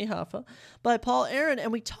Jamestown to Jimmy Hoffa, by Paul Aaron,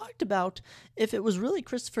 and we talked about if it was really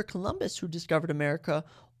Christopher Columbus who discovered America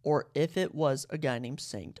or if it was a guy named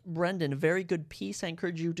Saint Brendan. A very good piece. I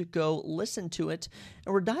encourage you to go listen to it.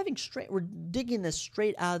 And we're digging this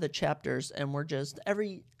straight out of the chapters, and we're just,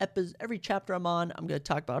 every chapter I'm on, I'm going to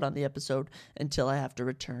talk about on the episode until I have to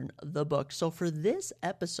return the book. So for this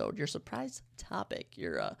episode, your surprise topic,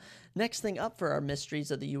 your next thing up for our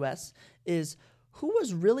Mysteries of the U.S. is who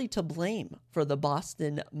was really to blame for the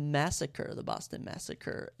Boston Massacre? The Boston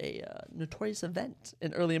Massacre, a notorious event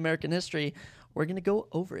in early American history. We're going to go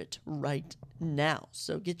over it right now.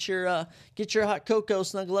 So get your hot cocoa,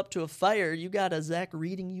 snuggle up to a fire. You got a Zach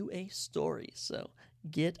reading you a story. So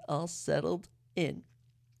get all settled in.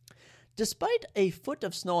 Despite a foot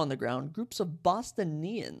of snow on the ground, groups of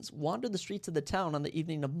Bostonians wandered the streets of the town on the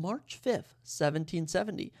evening of March 5th,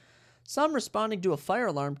 1770. Some responding to a fire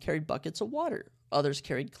alarm carried buckets of water. Others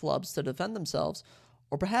carried clubs to defend themselves,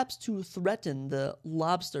 or perhaps to threaten the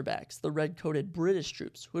lobsterbacks, the red-coated British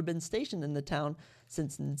troops who had been stationed in the town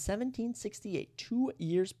since 1768, 2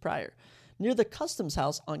 years prior. Near the customs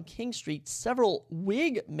house on King Street, several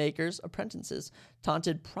wig makers' apprentices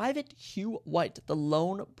taunted Private Hugh White, the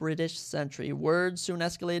lone British sentry. Words soon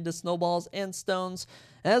escalated to snowballs and stones,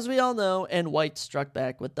 as we all know, and White struck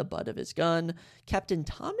back with the butt of his gun. Captain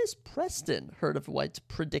Thomas Preston heard of White's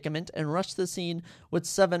predicament and rushed the scene with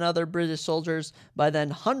 7 other British soldiers. By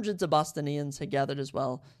then, hundreds of Bostonians had gathered as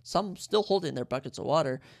well, some still holding their buckets of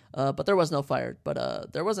water, but there was no fire.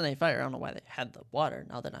 But there wasn't any fire. I don't know why they had the water,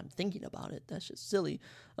 now that I'm thinking about it. That's just silly.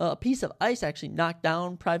 A piece of ice actually knocked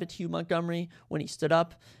down Private Hugh Montgomery when he stood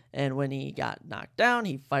up, and when he got knocked down,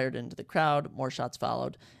 he fired into the crowd. More shots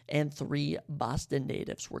followed, and 3 Boston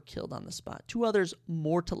natives were killed on the spot. 2 others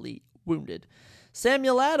mortally wounded.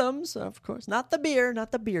 Samuel Adams, of course, not the beer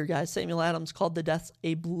guy. Samuel Adams called the deaths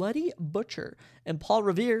a bloody butcher, and Paul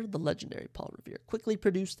Revere, the legendary Paul Revere, quickly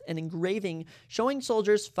produced an engraving showing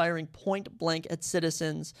soldiers firing point blank at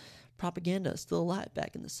citizens. Propaganda still alive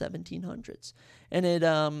back in the 1700s. And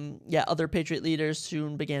other Patriot leaders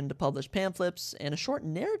soon began to publish pamphlets, and a short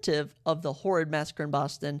narrative of the horrid massacre in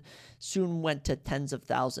Boston soon went to tens of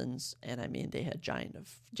thousands. And I mean, they had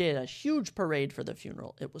a huge parade for the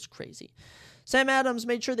funeral. It was crazy. Sam Adams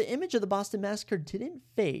made sure the image of the Boston Massacre didn't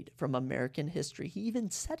fade from American history. He even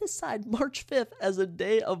set aside March 5th as a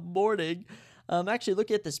day of mourning. I'm actually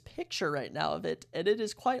looking at this picture right now of it, and it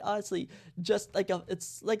is quite honestly just like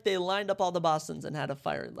it's like they lined up all the Bostons and had a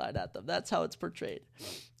firing line at them. That's how it's portrayed.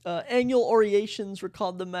 Annual orations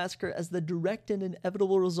recalled the massacre as the direct and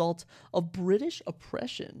inevitable result of British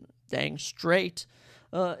oppression. Dang straight.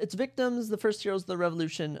 Its victims, the first heroes of the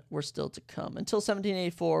revolution, were still to come. Until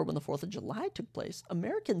 1784, when the 4th of July took place,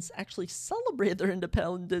 Americans actually celebrated their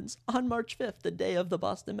independence on March 5th, the day of the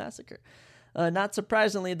Boston Massacre. Not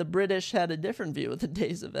surprisingly, the British had a different view of the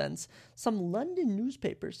day's events. Some London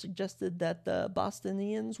newspapers suggested that the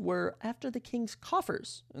Bostonians were after the king's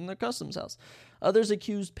coffers in the customs house. Others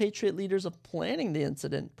accused Patriot leaders of planning the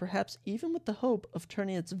incident, perhaps even with the hope of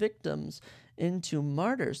turning its victims into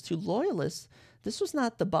martyrs. To loyalists, this was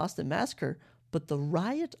not the Boston Massacre, but the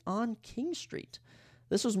riot on King Street.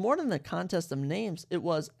 This was more than a contest of names. It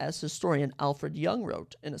was, as historian Alfred Young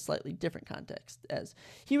wrote, in a slightly different context, as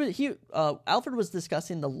Alfred was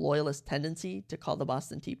discussing the loyalist tendency to call the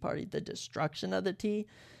Boston Tea Party the destruction of the tea.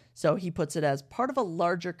 So he puts it as part of a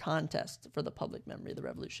larger contest for the public memory of the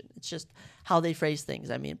revolution. It's just how they phrase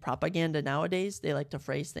things. I mean, propaganda nowadays, they like to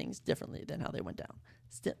phrase things differently than how they went down.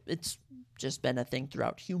 It's just been a thing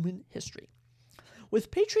throughout human history. With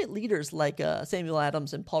Patriot leaders like Samuel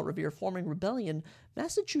Adams and Paul Revere forming rebellion,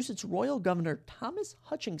 Massachusetts Royal Governor Thomas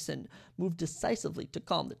Hutchinson moved decisively to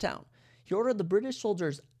calm the town. He ordered the British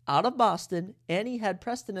soldiers out of Boston, and he had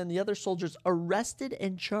Preston and the other soldiers arrested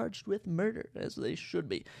and charged with murder, as they should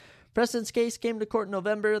be. Preston's case came to court in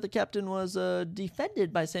November. The captain was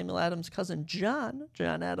defended by Samuel Adams' cousin John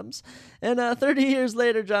Adams. And 30 years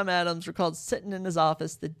later, John Adams recalled sitting in his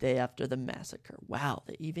office the day after the massacre. Wow,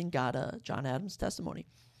 they even got John Adams' testimony.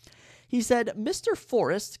 He said, Mr.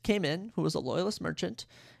 Forrest came in, who was a loyalist merchant,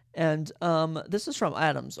 and this is from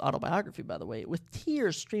Adams' autobiography, by the way, with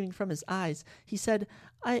tears streaming from his eyes. He said,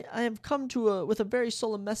 I have come with a very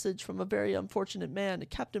solemn message from a very unfortunate man,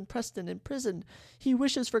 Captain Preston, in prison. He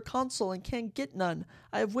wishes for counsel and can't get none.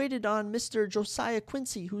 I have waited on Mr. Josiah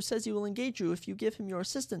Quincy, who says he will engage you if you give him your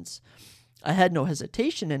assistance. I had no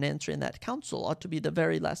hesitation in answering that counsel ought to be the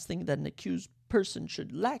very last thing that an accused person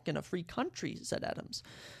should lack in a free country, said Adams,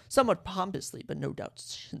 somewhat pompously, but no doubt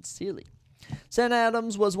sincerely. Sam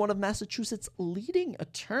Adams was one of Massachusetts' leading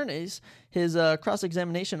attorneys. His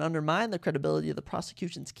cross-examination undermined the credibility of the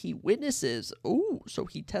prosecution's key witnesses. Ooh, so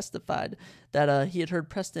he testified that he had heard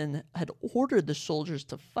Preston had ordered the soldiers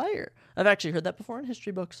to fire. I've actually heard that before in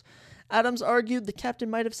history books. Adams argued the captain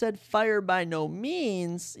might have said fire by no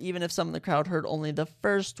means, even if some in the crowd heard only the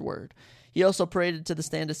first word. He also paraded to the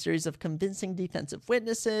stand a series of convincing defensive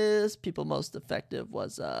witnesses. People most effective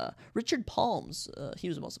was Richard Palms. He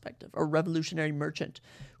was the most effective, a revolutionary merchant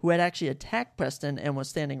who had actually attacked Preston and was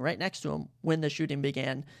standing right next to him when the shooting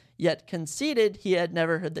began, yet conceded he had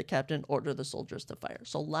never heard the captain order the soldiers to fire.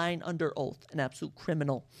 So lying under oath, an absolute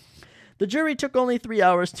criminal. The jury took only 3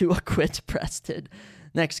 hours to acquit Preston.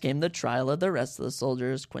 Next came the trial of the rest of the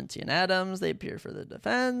soldiers, Quincy and Adams. They appeared for the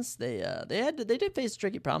defense. They did face a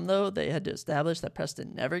tricky problem, though. They had to establish that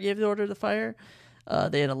Preston never gave the order to fire.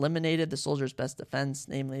 They had eliminated the soldiers' best defense,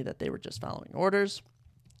 namely that they were just following orders.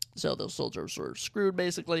 So those soldiers were screwed,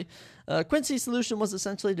 basically. Quincy's solution was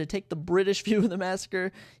essentially to take the British view of the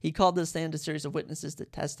massacre. He called to stand a series of witnesses to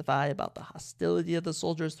testify about the hostility of the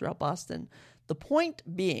soldiers throughout Boston. The point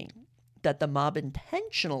being that the mob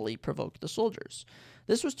intentionally provoked the soldiers.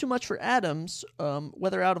 This was too much for Adams,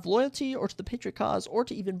 whether out of loyalty or to the patriot cause or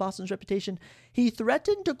to even Boston's reputation. He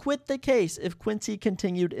threatened to quit the case if Quincy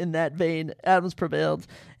continued in that vein. Adams prevailed,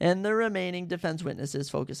 and the remaining defense witnesses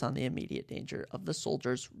focused on the immediate danger of the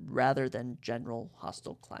soldiers rather than general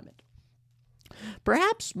hostile climate.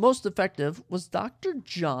 Perhaps most effective was Dr.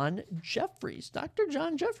 John Jeffries. Dr.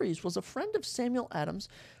 John Jeffries was a friend of Samuel Adams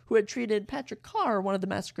who had treated Patrick Carr, one of the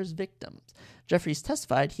massacre's victims. Jeffries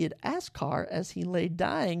testified he had asked Carr as he lay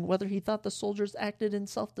dying whether he thought the soldiers acted in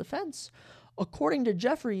self-defense. According to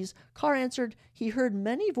Jeffries, Carr answered he heard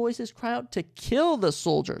many voices cry out to kill the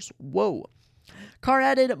soldiers. Whoa. Carr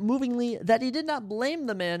added movingly that he did not blame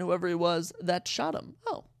the man, whoever he was, that shot him.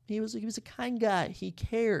 Oh. He was a kind guy. He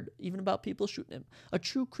cared even about people shooting him. A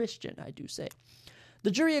true Christian, I do say.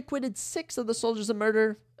 The jury acquitted 6 of the soldiers of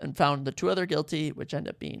murder and found the 2 other guilty, which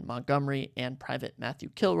ended up being Montgomery and Private Matthew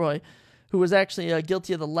Kilroy, who was actually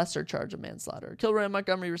guilty of the lesser charge of manslaughter. Kilroy and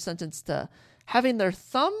Montgomery were sentenced to having their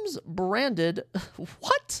thumbs branded.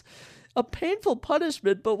 What? A painful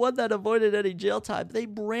punishment, but one that avoided any jail time. They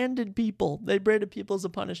branded people. They branded people as a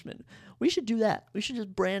punishment. We should do that. We should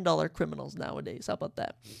just brand all our criminals nowadays. How about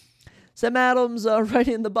that? Sam Adams,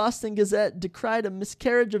 writing in the Boston Gazette, decried a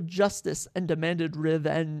miscarriage of justice and demanded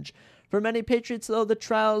revenge. For many patriots, though, the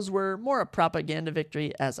trials were more a propaganda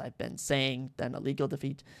victory, as I've been saying, than a legal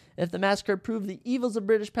defeat. If the massacre proved the evils of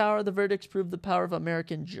British power, the verdicts proved the power of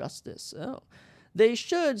American justice. Oh. They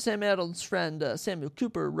should, Sam Adams' friend Samuel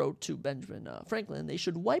Cooper wrote to Benjamin Franklin, they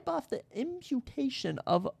should wipe off the imputation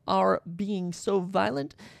of our being so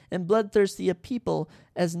violent and bloodthirsty a people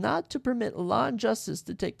as not to permit law and justice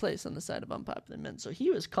to take place on the side of unpopular men. So he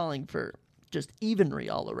was calling for just evenry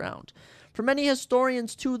all around. For many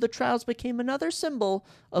historians, too, the trials became another symbol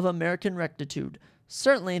of American rectitude.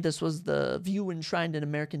 Certainly, this was the view enshrined in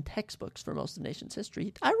American textbooks for most of the nation's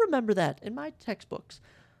history. I remember that in my textbooks.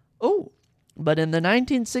 Oh, but in the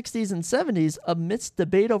 1960s and 70s, amidst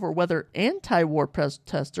debate over whether anti-war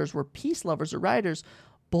protesters were peace lovers or rioters,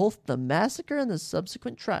 both the massacre and the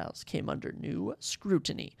subsequent trials came under new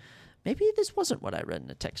scrutiny. Maybe this wasn't what I read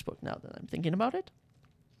in a textbook now that I'm thinking about it.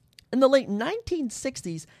 In the late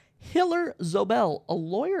 1960s, Hiller Zobel, a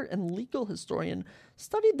lawyer and legal historian,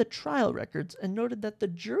 studied the trial records and noted that the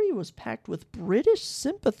jury was packed with British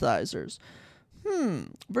sympathizers,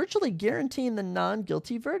 virtually guaranteeing the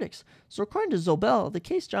non-guilty verdicts. So according to Zobel, the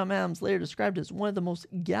case John Adams later described as one of the most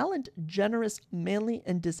gallant, generous, manly,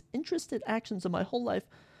 and disinterested actions of my whole life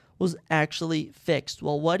was actually fixed.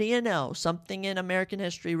 Well, what do you know? Something in American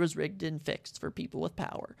history was rigged and fixed for people with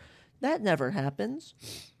power. That never happens.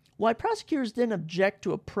 Why prosecutors didn't object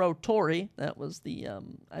to a pro-Tory, that was the,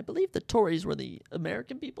 I believe the Tories were the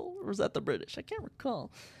American people, or was that the British? I can't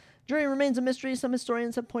recall. Jury remains a mystery. Some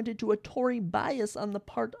historians have pointed to a Tory bias on the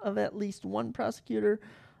part of at least one prosecutor.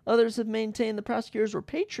 Others have maintained the prosecutors were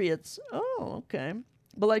patriots. Oh, okay.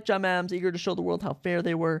 But like John Adams, eager to show the world how fair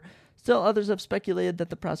they were, still others have speculated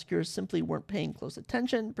that the prosecutors simply weren't paying close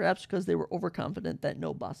attention, perhaps because they were overconfident that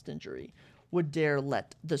no Boston jury would dare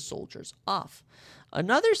let the soldiers off.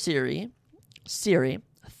 Another theory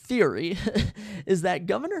is that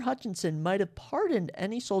Governor Hutchinson might have pardoned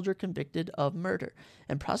any soldier convicted of murder,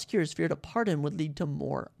 and prosecutors feared a pardon would lead to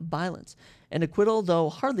more violence. An acquittal, though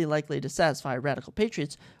hardly likely to satisfy radical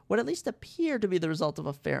patriots, would at least appear to be the result of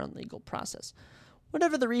a fair and legal process.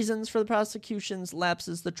 Whatever the reasons for the prosecution's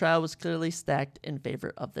lapses, the trial was clearly stacked in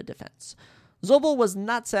favor of the defense. Zobel was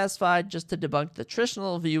not satisfied just to debunk the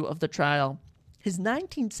traditional view of the trial. His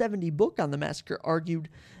 1970 book on the massacre argued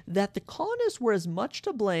that the colonists were as much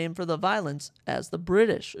to blame for the violence as the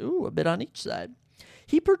British. Ooh, a bit on each side.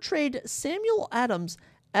 He portrayed Samuel Adams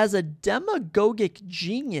as a demagogic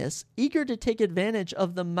genius eager to take advantage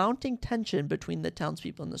of the mounting tension between the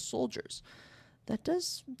townspeople and the soldiers. That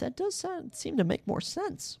does seem to make more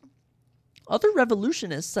sense. Other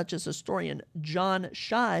revolutionists, such as historian John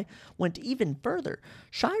Shai, went even further.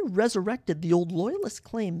 Shai resurrected the old loyalist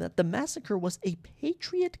claim that the massacre was a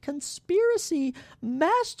patriot conspiracy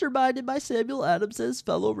masterminded by Samuel Adams'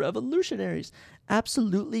 fellow revolutionaries.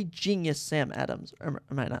 Absolutely genius, Sam Adams. Or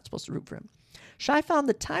am I not supposed to root for him? Shai found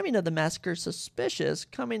the timing of the massacre suspicious,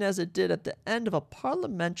 coming as it did at the end of a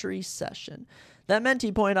parliamentary session. That meant,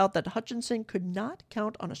 he pointed out, that Hutchinson could not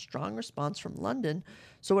count on a strong response from London,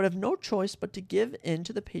 so would have no choice but to give in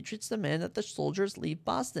to the Patriots' demand that the soldiers leave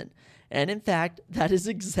Boston. And in fact, that is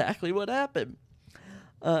exactly what happened.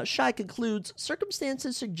 Shai concludes,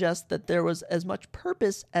 circumstances suggest that there was as much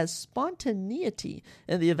purpose as spontaneity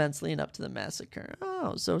in the events leading up to the massacre.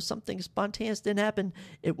 Oh, so something spontaneous didn't happen.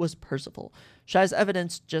 It was purposeful. Shai's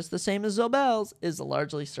evidence, just the same as Zobel's, is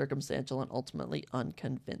largely circumstantial and ultimately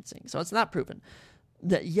unconvincing. So it's not proven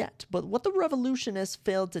that yet. But what the revolutionists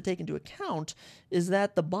failed to take into account is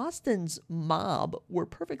that the Boston's mob were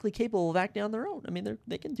perfectly capable of acting on their own. I mean,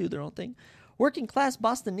 they can do their own thing. Working-class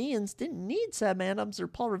Bostonians didn't need Sam Adams or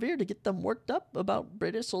Paul Revere to get them worked up about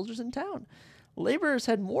British soldiers in town. Laborers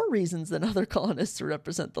had more reasons than other colonists to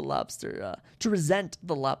resent the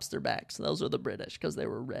lobster backs. Those were the British, because they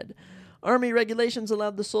were red. Army regulations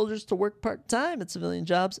allowed the soldiers to work part-time at civilian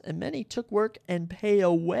jobs, and many took work and pay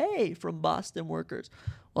away from Boston workers.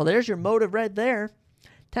 Well, there's your motive right there.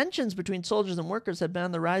 Tensions between soldiers and workers had been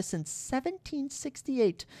on the rise since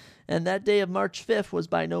 1768, and that day of March 5th was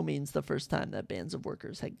by no means the first time that bands of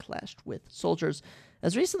workers had clashed with soldiers.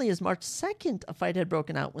 As recently as March 2nd, a fight had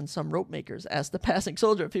broken out when some rope makers asked the passing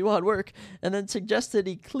soldier if he wanted work, and then suggested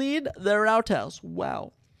he clean their outhouse.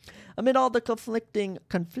 Wow. Amid all the conflicting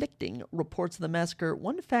reports of the massacre,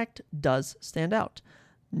 one fact does stand out.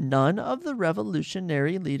 None of the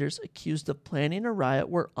revolutionary leaders accused of planning a riot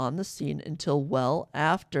were on the scene until well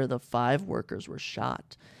after the 5 workers were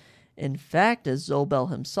shot. In fact, as Zobel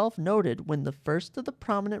himself noted, when the first of the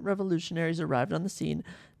prominent revolutionaries arrived on the scene,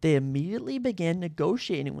 they immediately began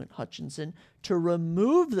negotiating with Hutchinson to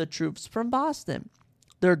remove the troops from Boston.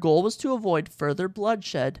 Their goal was to avoid further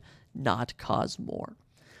bloodshed, not cause more.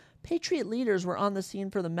 Patriot leaders were on the scene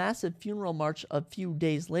for the massive funeral march a few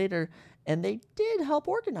days later, and they did help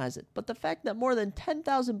organize it. But the fact that more than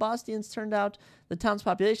 10,000 Bostonians turned out, the town's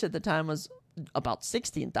population at the time was about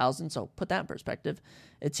 16,000, so put that in perspective,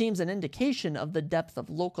 it seems an indication of the depth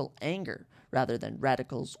of local anger rather than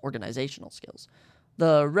radicals' organizational skills.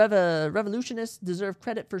 The revolutionists deserve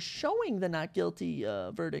credit for showing the not guilty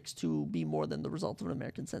verdicts to be more than the result of an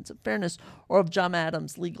American sense of fairness or of John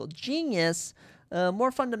Adams' legal genius.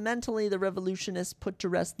 More fundamentally, the revolutionists put to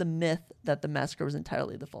rest the myth that the massacre was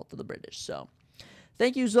entirely the fault of the British. So,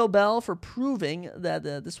 thank you, Zobel, for proving that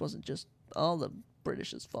this wasn't just all the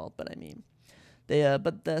British's fault. But I mean,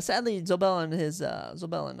 sadly,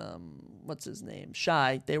 Zobel and what's his name,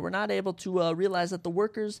 Shai, they were not able to realize that the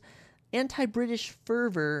workers' anti-British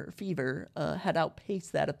fever had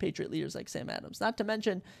outpaced that of Patriot leaders like Sam Adams, not to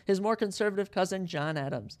mention his more conservative cousin, John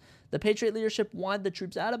Adams. The Patriot leadership wanted the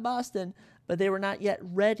troops out of Boston, but they were not yet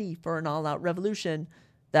ready for an all-out revolution.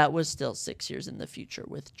 That was still 6 years in the future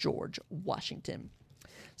with George Washington.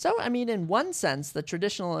 So, I mean, in one sense, the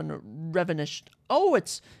traditional and revisionist... Oh,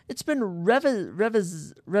 it's been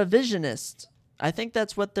revisionist. I think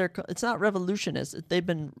that's what they're... It's not revolutionists.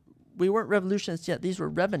 We weren't revolutionists yet. These were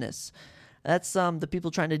revenists. That's the people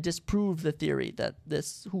trying to disprove the theory that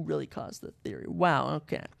who really caused the theory. Wow,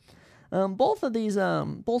 okay. Both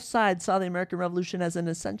sides saw the American Revolution as an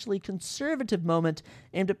essentially conservative moment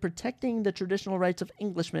aimed at protecting the traditional rights of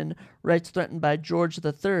Englishmen, rights threatened by George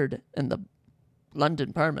III and the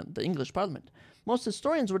London Parliament, the English Parliament. Most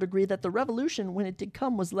historians would agree that the revolution, when it did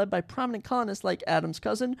come, was led by prominent colonists like Adams'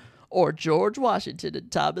 cousin or George Washington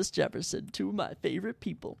and Thomas Jefferson, two of my favorite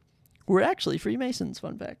people, who were actually Freemasons,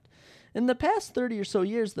 fun fact. In the past 30 or so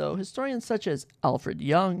years, though, historians such as Alfred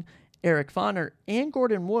Young, Eric Foner, and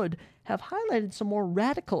Gordon Wood have highlighted some more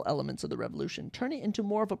radical elements of the revolution, turning it into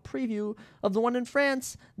more of a preview of the one in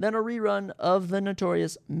France than a rerun of the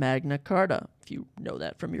notorious Magna Carta, if you know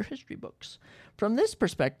that from your history books. From this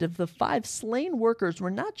perspective, the 5 slain workers were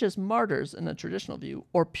not just martyrs in a traditional view,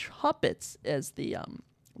 or puppets as the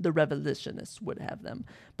revolutionists would have them,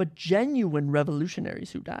 but genuine revolutionaries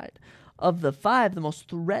who died. Of the 5, the most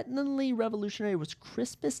threateningly revolutionary was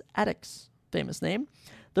Crispus Attucks, famous name.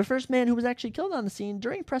 The first man who was actually killed on the scene.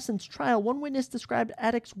 During Preston's trial, one witness described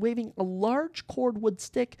addicts waving a large cordwood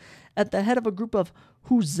stick at the head of a group of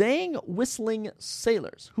huzzang whistling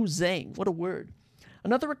sailors. Huzzang, what a word.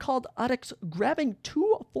 Another recalled addicts grabbing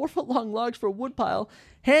 2 4-foot-long logs for a woodpile,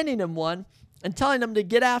 handing him one, and telling him to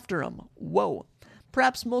get after him. Whoa.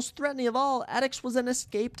 Perhaps most threatening of all, Addicts was an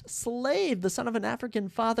escaped slave, the son of an African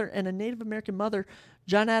father and a Native American mother.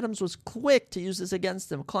 John Adams was quick to use this against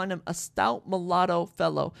him, calling him a stout mulatto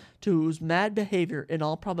fellow to whose mad behavior, in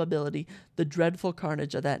all probability, the dreadful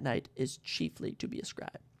carnage of that night is chiefly to be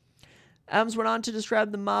ascribed. Adams went on to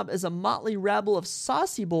describe the mob as a motley rabble of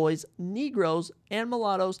saucy boys, Negroes, and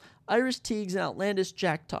mulattoes, Irish Teagues, and outlandish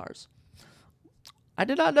Jacktars. I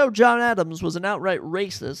did not know John Adams was an outright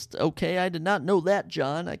racist. Okay, I did not know that,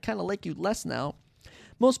 John. I kind of like you less now.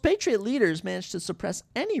 Most Patriot leaders managed to suppress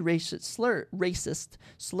any racist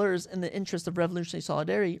slurs in the interest of revolutionary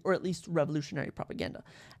solidarity, or at least revolutionary propaganda.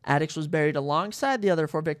 Addicts was buried alongside the other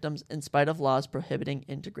 4 victims in spite of laws prohibiting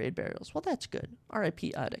intergrade burials. Well, that's good.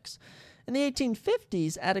 R.I.P. Addicts. In the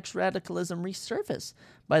 1850s, Addicts' radicalism resurfaced.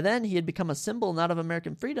 By then, he had become a symbol not of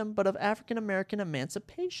American freedom, but of African-American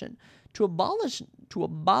emancipation. To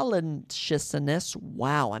abolitionists,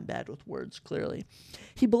 wow, I'm bad with words, clearly.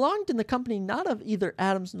 He belonged in the company not of either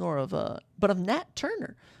Adams nor but of Nat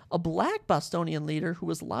Turner, a black Bostonian leader who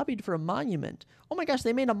was lobbied for a monument. Oh my gosh,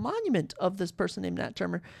 they made a monument of this person named Nat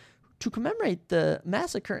Turner to commemorate the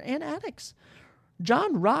massacre and Addicts.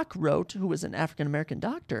 John Rock wrote, who was an African-American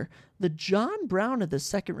doctor, "The John Brown of the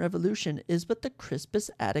Second Revolution is but the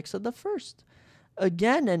crispest Addicts of the first."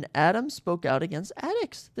 Again, and Adams spoke out against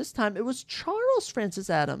Addicts. This time it was Charles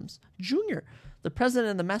Francis Adams, Jr., the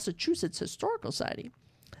president of the Massachusetts Historical Society.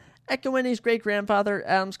 Echoing his great-grandfather,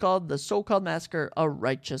 Adams called the so-called massacre a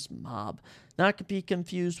righteous mob, not to be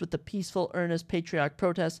confused with the peaceful, earnest, patriotic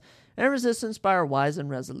protests and resistance by our wise and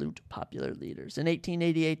resolute popular leaders. In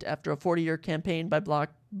 1888, after a 40-year campaign by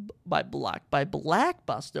black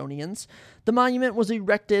Bostonians, the monument was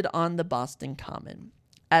erected on the Boston Common.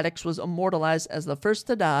 Addicts was immortalized as the first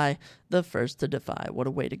to die, the first to defy. What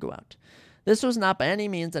a way to go out. This was not by any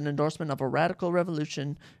means an endorsement of a radical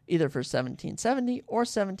revolution, either for 1770 or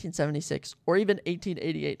 1776 or even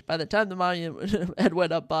 1888. By the time the monument had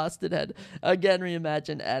went up, Boston had again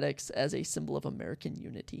reimagined Addicts as a symbol of American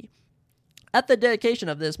unity. At the dedication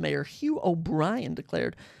of this, Mayor Hugh O'Brien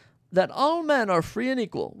declared that all men are free and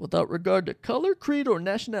equal, without regard to color, creed, or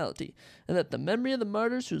nationality, and that the memory of the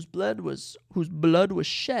martyrs whose blood was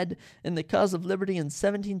shed in the cause of liberty in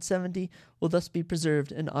 1770 will thus be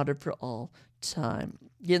preserved and honored for all time.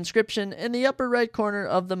 The inscription in the upper right corner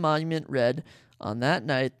of the monument read, "On that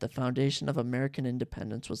night, the foundation of American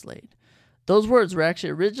independence was laid." Those words were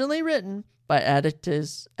actually originally written by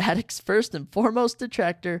Addicts' first and foremost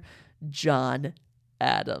detractor, John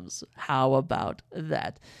Adams. How about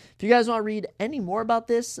that? If you guys want to read any more about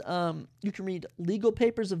this, you can read Legal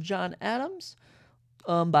Papers of John Adams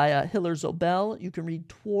by Hilaire Zobel. You can read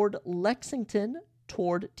Toward Lexington,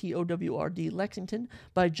 T-O-W-R-D, Lexington,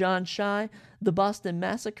 by John Shai. The Boston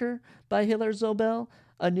Massacre by Hilaire Zobel.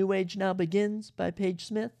 A New Age Now Begins by Paige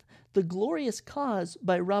Smith. The Glorious Cause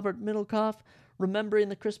by Robert Middlecoff. Remembering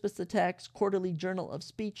the Crispus Attacks, Quarterly Journal of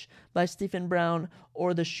Speech by Stephen Brown,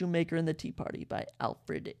 or The Shoemaker and the Tea Party by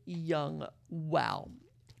Alfred Young. Wow.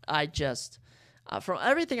 I just, from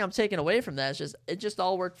everything I'm taking away from that, it just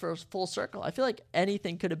all worked for a full circle. I feel like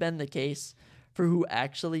anything could have been the case for who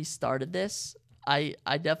actually started this. I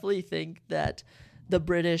definitely think that the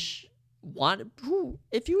British wanted,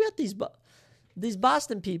 if you get these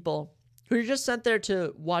Boston people who are just sent there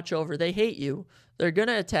to watch over, they hate you. They're going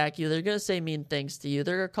to attack you. They're going to say mean things to you.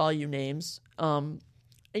 They're going to call you names. And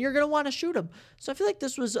you're going to want to shoot them. So I feel like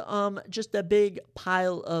this was just a big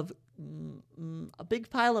pile of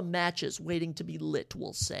matches waiting to be lit,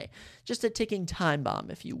 we'll say. Just a ticking time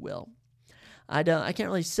bomb, if you will. I can't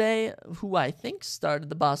really say who I think started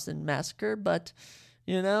the Boston Massacre, but,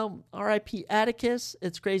 R.I.P. Atticus.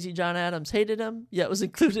 It's crazy John Adams hated him, yet was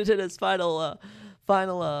included in his final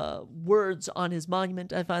words on his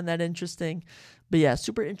monument. I find that interesting. But yeah,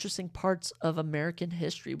 super interesting parts of American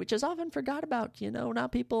history, which is often forgot about. Not a lot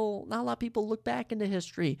of people look back into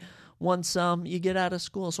history once you get out of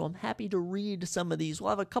school. So I'm happy to read some of these. We'll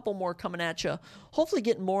have a couple more coming at you. Hopefully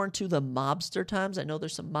getting more into the mobster times. I know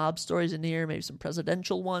there's some mob stories in here, maybe some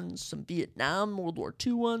presidential ones, some Vietnam, World War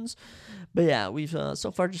II ones. But yeah, we've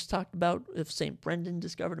so far just talked about if St. Brendan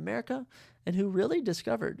discovered America and who really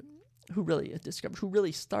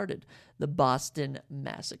started the Boston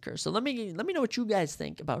Massacre. So let me know what you guys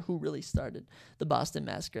think about who really started the Boston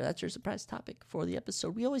Massacre. That's your surprise topic for the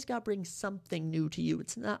episode. We always got to bring something new to you.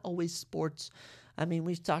 It's not always sports. I mean,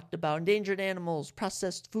 we've talked about endangered animals,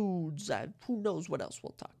 processed foods. Who knows what else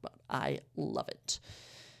we'll talk about. I love it.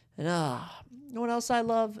 And you know what else I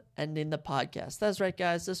love? Ending the podcast. That's right,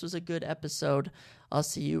 guys. This was a good episode. I'll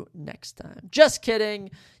see you next time. Just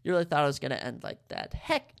kidding. You really thought I was going to end like that.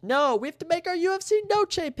 Heck no. We have to make our UFC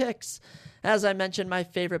Noche picks. As I mentioned, my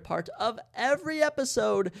favorite part of every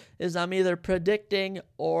episode is I'm either predicting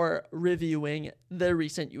or reviewing the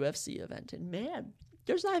recent UFC event. And man,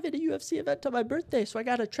 there's not even a UFC event on my birthday, so I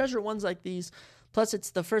got to treasure ones like these. Plus,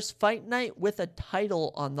 it's the first fight night with a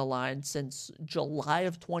title on the line since July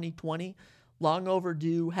of 2020. Long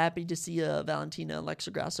overdue. Happy to see Valentina and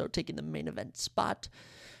Alexa Grasso taking the main event spot.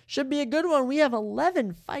 Should be a good one. We have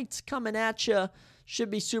 11 fights coming at you.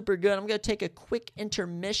 Should be super good. I'm going to take a quick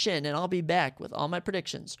intermission, and I'll be back with all my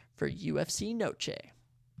predictions for UFC Noche.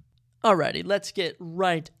 Alrighty, let's get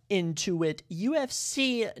right into it.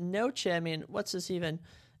 UFC Noche, I mean, what's this even?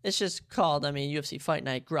 It's just called, UFC Fight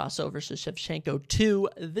Night, Grasso versus Shevchenko 2.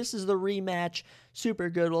 This is the rematch. Super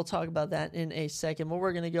good. We'll talk about that in a second. But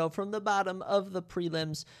we're going to go from the bottom of the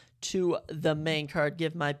prelims to the main card.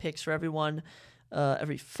 Give my picks for everyone.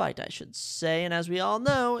 Every fight, I should say. And as we all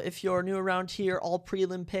know, if you're new around here, all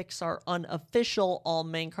prelim picks are unofficial. All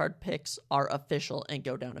main card picks are official and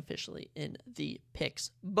go down officially in the picks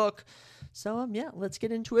book. So, let's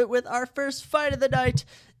get into it with our first fight of the night.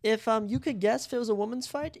 If you could guess if it was a women's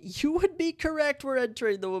fight, you would be correct. We're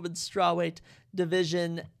entering the women's strawweight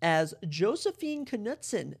division as Josephine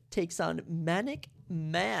Knudsen takes on Manic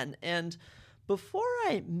Man. And before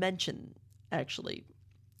I mention, actually,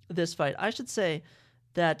 this fight, I should say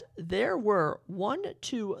that there were 9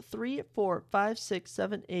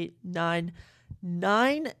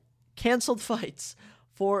 canceled fights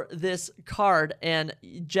for this card, and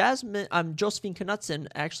Josephine Knudsen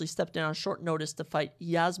actually stepped in on short notice to fight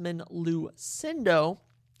Yasmin Lucindo.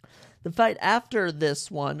 The fight after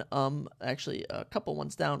this one, actually a couple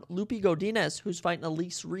ones down, Lupi Godinez, who's fighting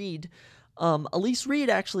Elise Reed. Elise Reed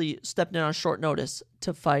actually stepped in on short notice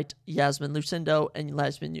to fight Yasmin Lucindo, and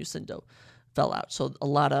Yasmin Lucindo fell out. So a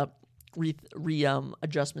lot of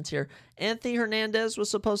adjustments here. Anthony Hernandez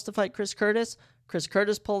was supposed to fight Chris Curtis. Chris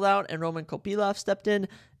Curtis pulled out, and Roman Kopylov stepped in.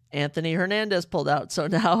 Anthony Hernandez pulled out. So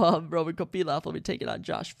now Roman Kopylov will be taking on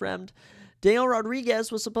Josh Fremd. Daniel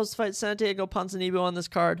Rodriguez was supposed to fight Santiago Ponzinibbio on this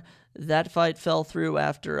card. That fight fell through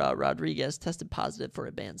after Rodriguez tested positive for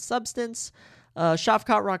a banned substance.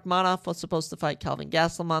 Shavkat Rakhmonov was supposed to fight Calvin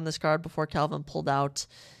Gastelum on this card before Calvin pulled out.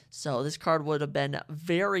 So this card would have been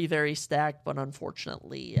very, very stacked, but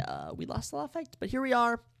unfortunately, we lost a lot of fights. But here we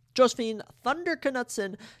are. Josephine Thunder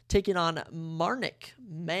Knudsen taking on Marnik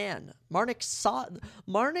Man.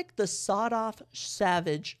 Marnik the Sawed-Off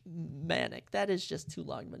Savage Manic. That is just too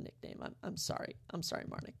long of a nickname. I'm sorry. I'm sorry,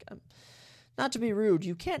 Marnik. Not to be rude,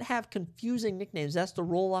 you can't have confusing nicknames. That's to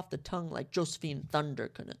roll off the tongue like Josephine Thunder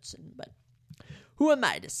Knudsen, but who am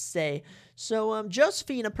I to say? So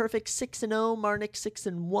Josephine, a perfect 6-0. Marnik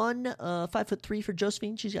 6-1. 5'3" for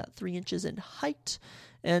Josephine. She's got 3 inches in height.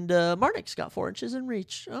 And Marnik's got 4 inches in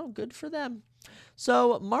reach. Oh, good for them.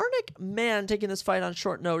 So Marnik Man taking this fight on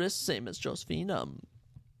short notice, same as Josephine.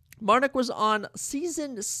 Marnik was on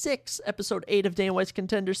Season 6, Episode 8 of Dana White's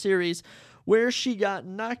Contender Series, where she got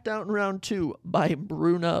knocked out in round 2 by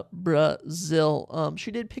Bruna Brazil.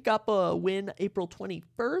 She did pick up a win April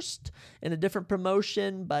 21st in a different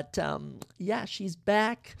promotion, but she's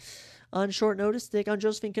back on short notice to take on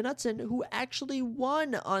Josephine Knudsen, who actually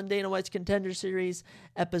won on Dana White's Contender Series,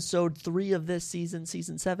 Episode 3 of this season,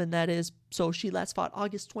 Season 7, that is. So she last fought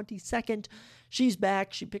August 22nd. She's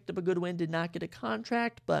back. She picked up a good win, did not get a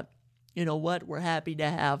contract, but you know what? We're happy to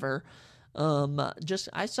have her.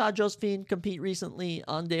 I saw Josephine compete recently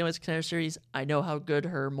on Dana White's Contender Series. I know how good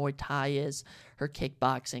her Muay Thai is, her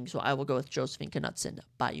kickboxing, so I will go with Josephine Knudsen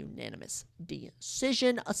by unanimous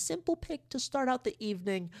decision. A simple pick to start out the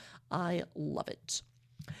evening. I love it.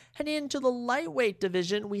 Heading into the lightweight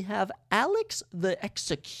division, we have Alex the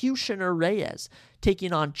Executioner Reyes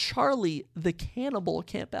taking on Charlie the Cannibal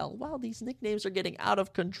Campbell. Wow, these nicknames are getting out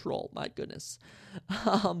of control. My goodness.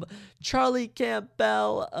 Charlie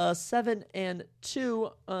Campbell,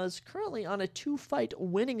 7-2, is currently on a 2-fight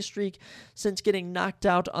winning streak since getting knocked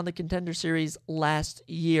out on the Contender Series last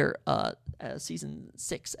year, Season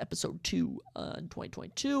 6, Episode 2 in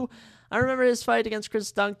 2022. I remember his fight against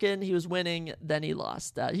Chris Duncan. He was winning, then he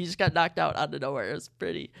lost. He just got knocked out of nowhere. It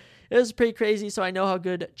was pretty crazy, so I know how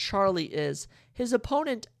good Charlie is. His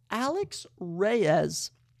opponent, Alex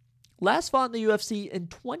Reyes, last fought in the UFC in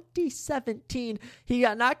 2017. He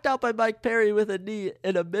got knocked out by Mike Perry with a knee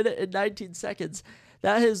in 1 minute and 19 seconds.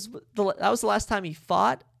 That was the last time he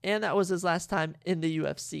fought, and that was his last time in the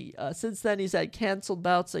UFC. Since then, he's had canceled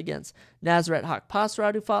bouts against Nazareth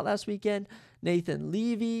Haqpasarat, who fought last weekend, Nathan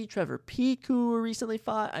Levy, Trevor Peek, who recently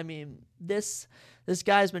fought. I mean, this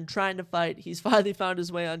guy's been trying to fight. He's finally found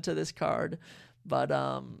his way onto this card. But,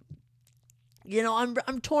 I'm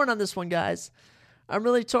torn on this one, guys. I'm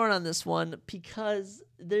really torn on this one because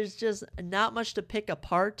there's just not much to pick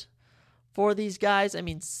apart for these guys. I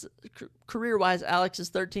mean, career-wise, Alex is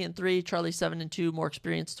 13-3, Charlie 7-2, more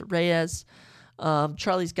experienced to Reyes.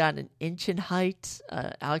 Charlie's got an inch in height.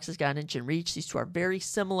 Alex has got an inch in reach. These two are very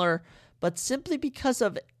similar, but simply because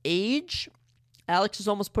of age, Alex is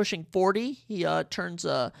almost pushing 40. He turns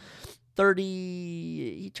 30.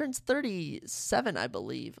 He turns 37, I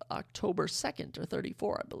believe, October 2nd, or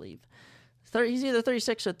 34, I believe. He's either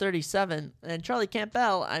 36 or 37. And Charlie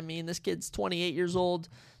Campbell, I mean, this kid's 28 years old.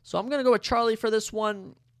 So I'm going to go with Charlie for this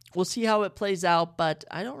one. We'll see how it plays out, but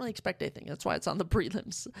I don't really expect anything. That's why it's on the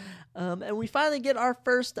prelims. And we finally get our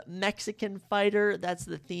first Mexican fighter. That's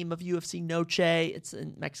the theme of UFC Noche. It's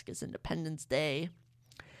in Mexico's Independence Day.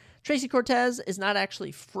 Tracy Cortez is not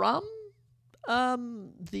actually from what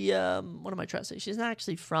am I trying to say? She's not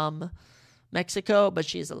actually from Mexico, but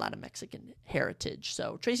she has a lot of Mexican heritage.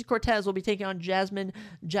 So Tracy Cortez will be taking on Jasmine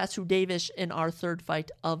Jasudavich in our third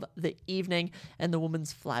fight of the evening in the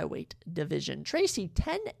women's flyweight division. Tracy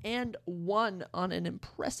 10-1 on an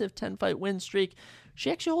impressive 10-fight win streak.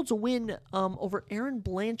 She actually holds a win over Erin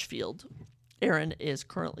Blanchfield. Erin is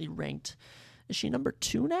currently ranked. Is she number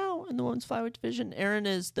 2 now in the women's flyweight division? Erin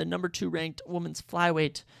is the number 2 ranked women's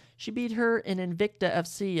flyweight. She beat her in Invicta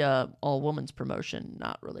FC, all-women's promotion,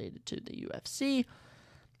 not related to the UFC.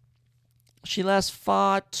 She last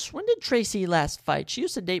fought... When did Tracy last fight? She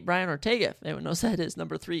used to date Brian Ortega, if anyone knows that is,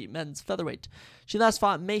 number 3 men's featherweight. She last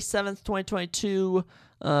fought May 7th, 2022.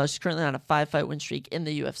 She's currently on a 5-fight win streak in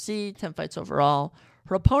the UFC, 10 fights overall.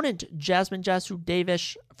 Her opponent, Jasmine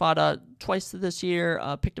Jasudavich, fought twice this year,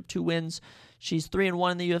 picked up 2 wins. She's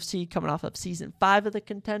 3-1 in the UFC, coming off of Season 5 of the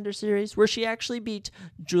Contender Series, where she actually beat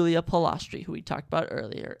Julia Pilastri, who we talked about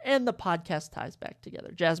earlier. And the podcast ties back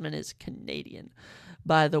together. Jasmine is Canadian,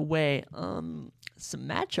 by the way. Some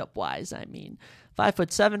matchup-wise, I mean,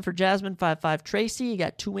 5'7" for Jasmine, 5'5" Tracy. You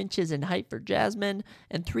got 2 inches in height for Jasmine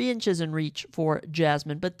and 3 inches in reach for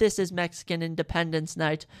Jasmine. But this is Mexican Independence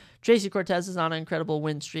Night. Tracy Cortez is on an incredible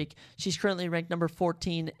win streak. She's currently ranked number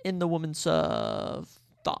 14 in the women's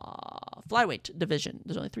flyweight division.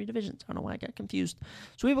 There's only 3 divisions. I don't know why I got confused.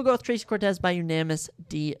 So we will go with Tracy Cortez by unanimous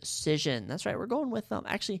decision. That's right. We're going with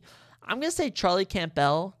actually, I'm going to say Charlie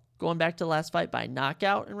Campbell going back to the last fight by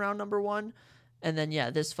knockout in round number 1. And then,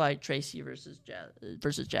 this fight, Tracy versus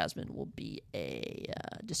Jasmine, will be a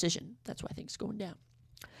decision. That's why I think it's going down.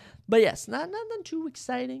 But yes, not too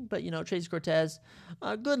exciting. But, Tracy Cortez,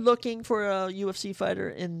 good looking for a UFC fighter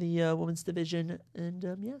in the women's division. And,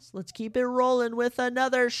 let's keep it rolling with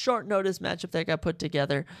another short notice matchup that got put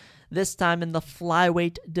together. This time in the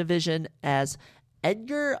flyweight division as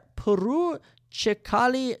Edgar Peru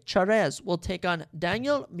Chicali Charez will take on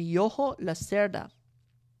Daniel Miojo Lacerda.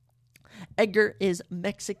 Edgar is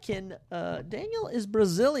Mexican. Daniel is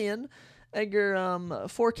Brazilian. Edgar,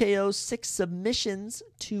 4 KOs, 6 submissions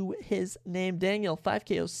to his name. Daniel, 5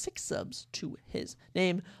 KOs, 6 subs to his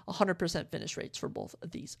name. 100% finish rates for both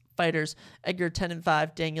of these fighters. Edgar,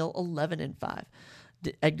 10-5. Daniel, 11-5.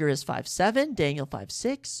 Edgar is 5'7", Daniel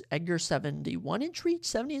 5'6", Edgar 71-inch reach,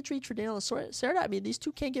 70-inch reach for Daniel Lacerda. I mean, these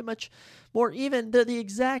two can't get much more even. They're the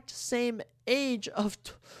exact same age of...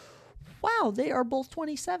 Wow, they are both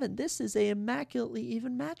 27. This is a immaculately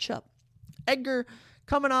even matchup. Edgar,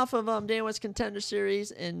 coming off of Dana White's Contender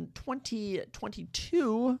Series in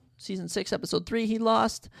 2022, Season 6, Episode 3, he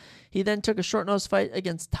lost. He then took a short-notice fight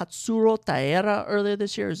against Tatsuro Taira earlier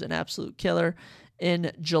this year. It was an absolute killer.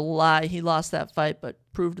 In July, he lost that fight, but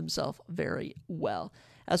proved himself very well.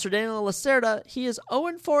 As for Daniel Lacerda, he is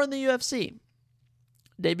 0-4 in the UFC.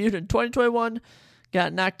 Debuted in 2021,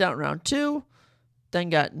 got knocked out in round 2,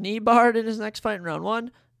 then got knee barred in his next fight in round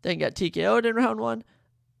 1, then got TKO'd in round 1,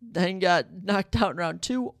 then got knocked out in round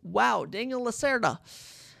 2. Wow, Daniel Lacerda,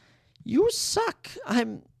 you suck.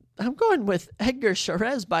 I'm going with Edgar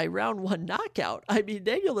Charez by round 1 knockout. I mean,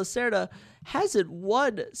 Daniel Lacerda hasn't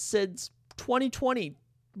won since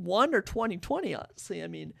 2021 or 2020, honestly. I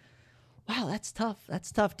mean, wow, that's tough.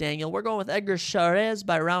 That's tough, Daniel. We're going with Edgar Charez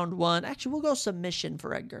by round 1. Actually, we'll go submission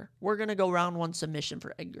for Edgar. We're going to go round 1 submission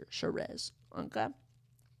for Edgar Charez. Okay?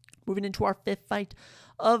 Moving into our 5th fight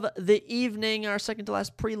of the evening, our second to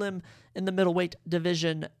last prelim in the middleweight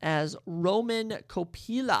division as Roman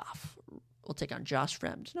Kopylov will take on Josh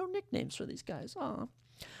Fremd. No nicknames for these guys. Aw.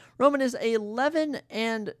 Roman is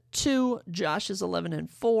 11-2. Josh is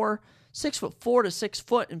 11-4. 6'4" to 6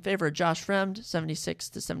 foot in favor of Josh Fremd. 76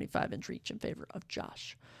 to 75 inch reach in favor of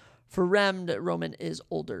Josh. For Remd, Roman is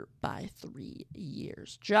older by 3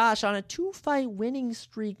 years. Josh on a 2-fight winning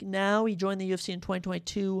streak now. He joined the UFC in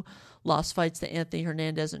 2022, lost fights to Anthony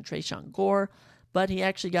Hernandez and Tresean Gore, but he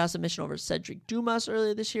actually got a submission over Cedric Dumas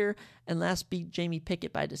earlier this year and last beat Jamie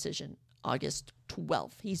Pickett by decision August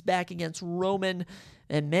 12th. He's back against Roman,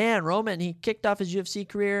 and man, Roman, he kicked off his UFC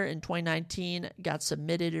career in 2019, got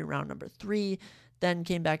submitted in round number 3, then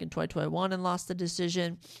came back in 2021 and lost the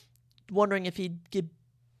decision. Wondering if he'd get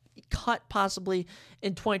cut possibly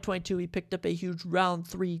in 2022. He picked up a huge round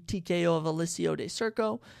 3 TKO of Alessio De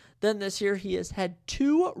Circo. Then this year he has had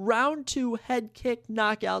 2 round 2 head kick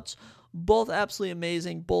knockouts, both absolutely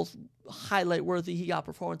amazing, both highlight worthy. He got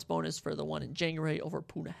performance bonus for the one in January over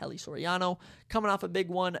Punahele Soriano, coming off a big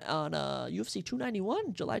one on UFC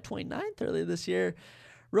 291 July 29th earlier this year.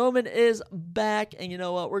 Roman is back, and you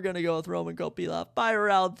know what? We're going to go with Roman Kopylov by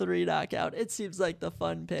round 3 knockout. It seems like the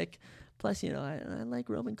fun pick. Plus, you know, I like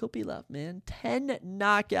Roman Kopylov, man. 10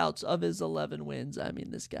 knockouts of his 11 wins. I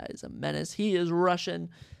mean, this guy is a menace. He is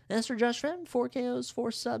Russian. As for Josh Fremd, 4 KOs,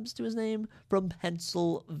 4 subs to his name from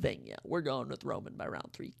Pennsylvania. We're going with Roman by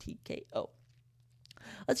round 3 TKO.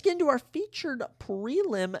 Let's get into our featured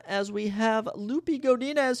prelim as we have Lupi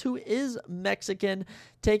Godinez, who is Mexican,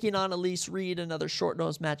 taking on Elise Reed, another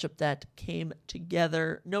short-nosed matchup that came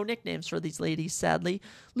together. No nicknames for these ladies, sadly.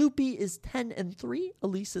 Lupi is 10-3,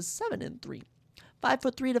 Elise is 7-3.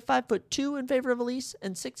 5'3" to 5'2" in favor of Elise,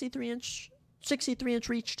 and 63-inch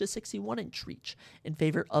reach to 61-inch reach in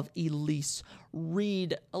favor of Elise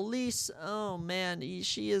Reed. Elise, oh man,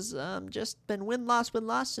 she has just been win-loss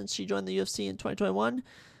since she joined the UFC in 2021.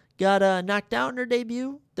 Got knocked out in her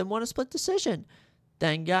debut, then won a split decision,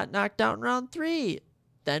 then got knocked out in round 3,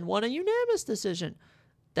 then won a unanimous decision,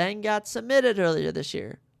 then got submitted earlier this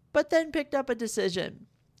year, but then picked up a decision.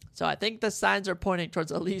 So I think the signs are pointing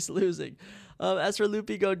towards Elise losing. As for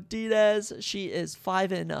Lupi Godinez, she is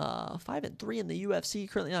 5-3 in the UFC,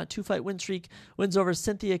 currently on a 2-fight win streak. Wins over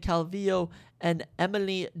Cynthia Calvillo and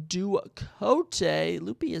Emily Ducote.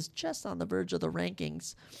 Lupi is just on the verge of the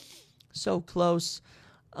rankings. So close.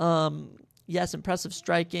 Yes, impressive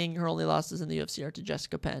striking. Her only losses in the UFC are to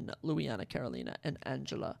Jessica Penn, Luiana Carolina, and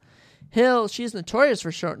Angela Hill. She's notorious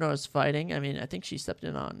for short notice fighting. I mean, I think she stepped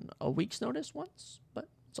in on a week's notice once, but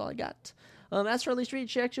that's all I got. As for Elise Reed,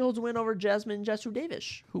 she actually holds a win over Jasmine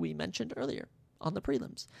Jesu-Davis, who we mentioned earlier on the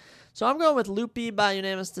prelims. So I'm going with Lupi by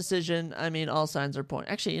unanimous decision. I mean, all signs are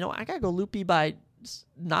pointing. Actually, you know, I got to go Lupi by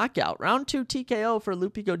knockout. Round 2 TKO for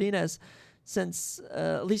Lupi Godinez, since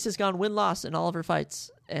Elise has gone win-loss in all of her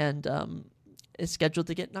fights and is scheduled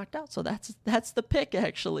to get knocked out. So that's the pick,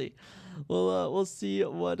 actually. We'll see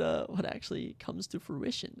what actually comes to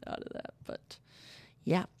fruition out of that. But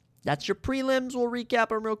yeah, that's your prelims. We'll recap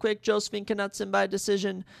them real quick. Josephine Knutson by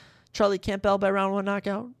decision. Charlie Campbell by round 1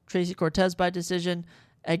 knockout. Tracy Cortez by decision.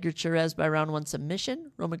 Edgar Cherez by round 1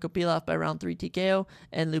 submission. Roman Kopylov by round 3 TKO.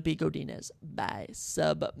 And Lupi Godinez by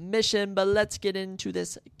submission. But let's get into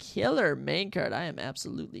this killer main card. I am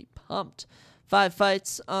absolutely pumped. 5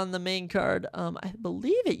 fights on the main card. I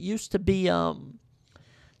believe it used to be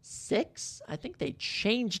 6. I think they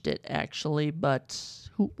changed it, actually. But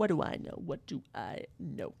what do I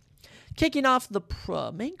know? Kicking off the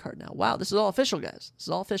main card now. Wow, this is all official, guys. This is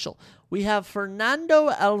all official. We have Fernando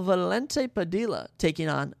El Valente Padilla taking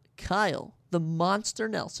on Kyle, the Monster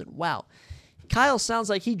Nelson. Wow. Kyle sounds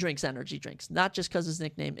like he drinks energy drinks, not just because his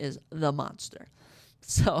nickname is the Monster.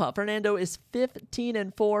 So Fernando is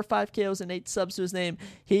 15-4, 5 KOs and 8 subs to his name.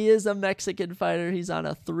 He is a Mexican fighter. He's on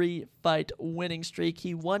a 3-fight winning streak.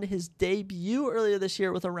 He won his debut earlier this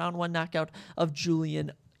year with a round 1 knockout of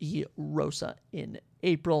Julian E. Rosa in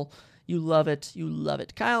April. You love it. You love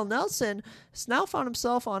it. Kyle Nelson has now found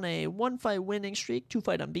himself on a 1-fight winning streak,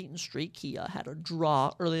 2-fight unbeaten streak. He had a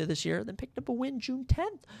draw earlier this year, then picked up a win June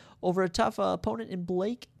 10th over a tough opponent in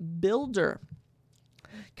Blake Builder.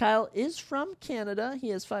 Kyle is from Canada. He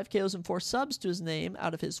has 5 KOs and 4 subs to his name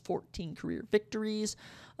out of his 14 career victories.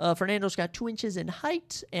 Fernando's got 2 inches in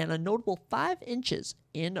height and a notable 5 inches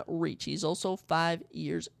in reach. He's also 5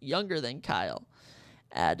 years younger than Kyle,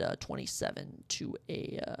 at 27 to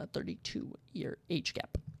a 32-year age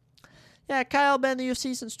gap. Yeah, Kyle been in the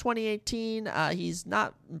UFC since 2018. He's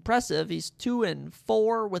not impressive. He's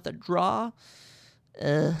 2-4 with a draw.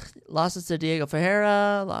 Losses to Diego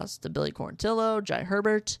Ferreira, lost to Billy Quarantillo, Jai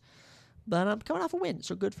Herbert. But I'm coming off a win,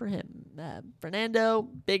 so good for him. Fernando,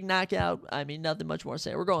 big knockout. I mean, nothing much more to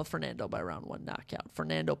say. We're going with Fernando by round 1 knockout.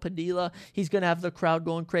 Fernando Padilla, he's going to have the crowd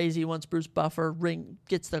going crazy once Bruce Buffer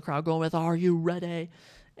gets the crowd going with, "Are you ready?"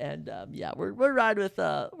 And we're riding with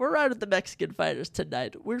the Mexican fighters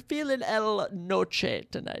tonight. We're feeling El Noche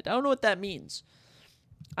tonight. I don't know what that means.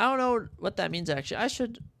 Actually. I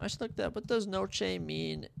should look that up. What does Noche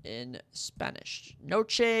mean in Spanish?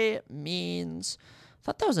 Noche means, I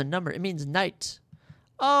thought that was a number. It means night.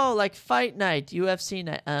 Oh, like Fight Night, UFC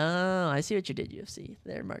Night. Oh, I see what you did, UFC.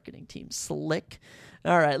 Their marketing team, slick.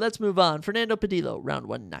 All right, let's move on. Fernando Padilla, round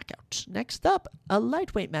 1 knockout. Next up, a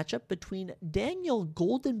lightweight matchup between Daniel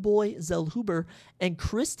Golden Boy Zellhuber and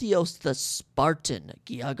Christios the Spartan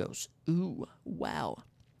Giagos. Ooh, wow.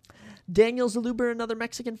 Daniel Zellhuber, another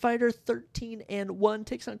Mexican fighter, 13-1,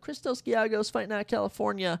 takes on Christos Giagos, Fight Night,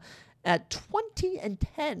 California, at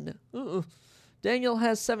 20-10. Daniel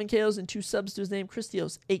has 7 KOs and 2 subs to his name.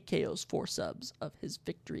 Christios, 8 KOs, 4 subs of his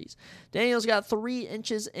victories. Daniel's got 3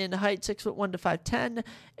 inches in height, 6'1" to 5'10",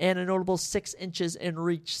 and a notable 6 inches in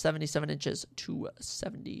reach, 77 inches to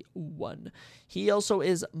 71. He also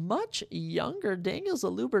is much younger. Daniel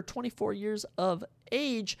Zellhuber, 24 years of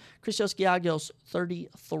age. Christios Giagos,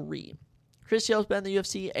 33. Christios been in the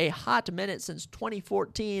UFC a hot minute since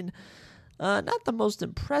 2014. Not the most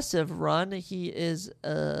impressive run. He is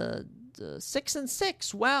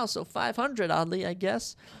 6-6. Wow, so 500 oddly, I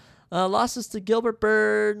guess. Losses to Gilbert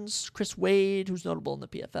Burns, Chris Wade, who's notable in the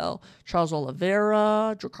PFL, Charles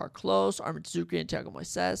Oliveira, Drakkar Klose, Armin Tsukri, and Thiago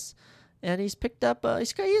Moises. And he's picked up,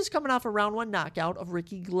 he's coming off a round 1 knockout of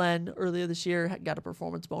Ricky Glenn earlier this year. Got a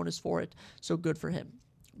performance bonus for it, so good for him.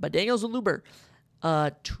 But Daniel Zellhuber,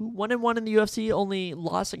 1-1 in the UFC, only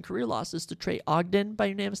loss and career losses to Trey Ogden by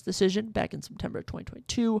unanimous decision back in September of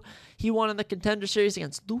 2022. He won in the Contender Series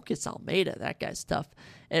against Lucas Almeida. That guy's tough.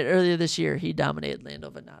 And earlier this year, he dominated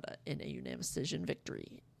Lando Venata in a unanimous decision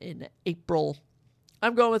victory in April.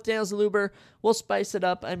 I'm going with Daniel Zellhuber. We'll spice it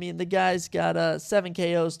up. I mean, the guy's got 7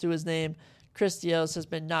 KOs to his name. Christios has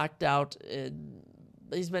been knocked out.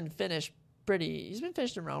 He's been finished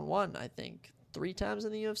in round 1, I think, 3 times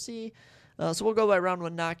in the UFC. So we'll go by round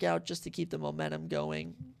 1 knockout just to keep the momentum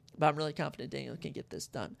going. But I'm really confident Daniel can get this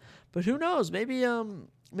done. But who knows? Maybe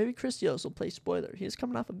Christios will play spoiler. He's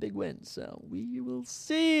coming off a big win, so we will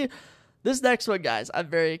see. This next one, guys, I'm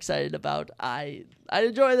very excited about. I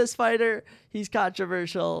enjoy this fighter. He's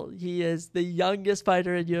controversial. He is the youngest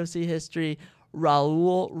fighter in UFC history,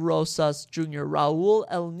 Raul Rosas Jr. Raul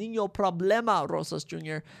El Niño Problema Rosas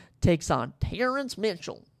Jr. takes on Terrence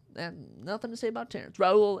Mitchell. And nothing to say about Terrence.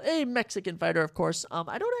 Raul, a Mexican fighter, of course.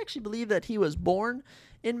 I don't actually believe that he was born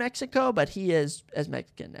in Mexico, but he is as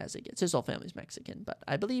Mexican as it gets. His whole family's Mexican, but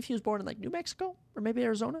I believe he was born in like New Mexico or maybe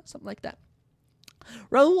Arizona, something like that.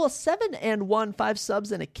 Raul, 7-1, 5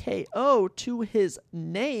 subs and a KO to his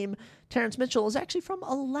name. Terrence Mitchell is actually from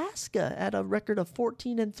Alaska at a record of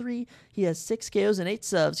 14-3. He has 6 KOs and 8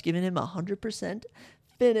 subs, giving him 100%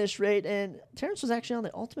 finish rate. And Terrence was actually on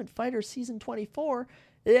the Ultimate Fighter Season 24.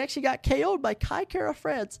 They actually got KO'd by Kai Kara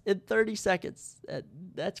France in 30 seconds.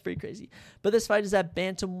 That's pretty crazy. But this fight is at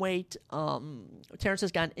bantamweight. Terrence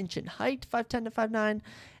has got an inch in height, 5'10" to 5'9",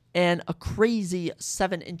 and a crazy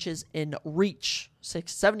 7 inches in reach,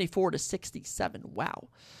 74 to 67. Wow.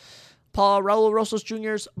 Raul Rosas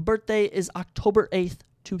Jr.'s birthday is October 8th,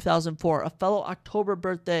 2004. A fellow October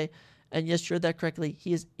birthday. And yes, you heard that correctly.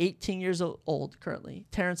 He is 18 years old currently.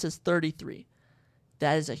 Terrence is 33.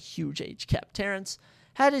 That is a huge age gap. Terrence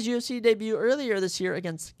had his UFC debut earlier this year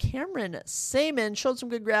against Cameron Saman. Showed some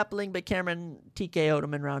good grappling, but Cameron TKO'd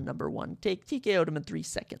him in round number 1. TKO'd him in 3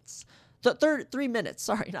 seconds. 3 minutes.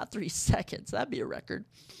 Sorry, not 3 seconds. That'd be a record.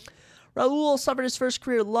 Raul suffered his first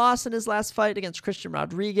career loss in his last fight against Christian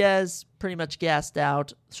Rodriguez. Pretty much gassed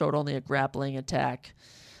out. Showed only a grappling attack.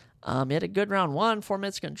 He had a good round 1, 4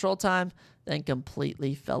 minutes control time, then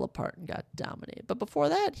completely fell apart and got dominated. But before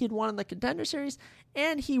that, he'd won in the Contender Series,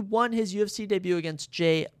 and he won his UFC debut against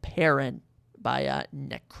Jay Perrin by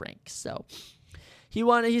neck crank. So he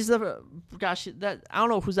won. I don't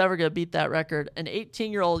know who's ever going to beat that record. An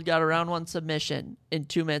 18-year-old got a round 1 submission in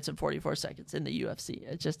 2 minutes and 44 seconds in the UFC.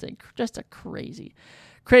 It's just a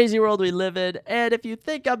crazy world we live in. And if you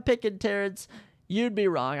think I'm picking Terrence, you'd be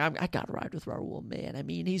wrong. I got to ride with Raul, man. I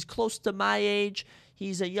mean, he's close to my age.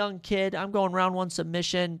 He's a young kid. I'm going round 1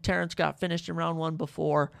 submission. Terrence got finished in round 1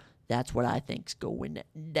 before. That's what I think's going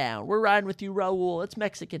down. We're riding with you, Raul. It's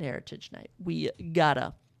Mexican Heritage Night. We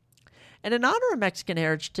gotta. And in honor of Mexican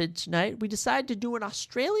Heritage Night, we decided to do an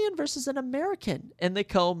Australian versus an American in the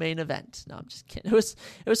co-main event. No, I'm just kidding. It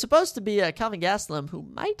was supposed to be Calvin Gastelum, who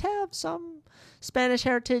might have some Spanish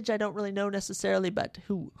heritage, I don't really know necessarily, but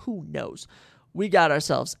who knows? We got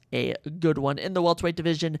ourselves a good one in the welterweight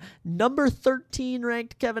division. Number 13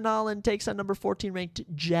 ranked Kevin Holland takes on number 14 ranked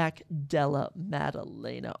Jack Della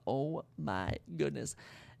Maddalena. Oh my goodness.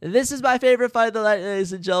 This is my favorite fight of the night,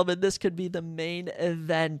 ladies and gentlemen. This could be the main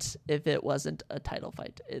event if it wasn't a title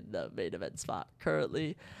fight in the main event spot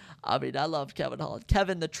currently. I mean, I love Kevin Holland.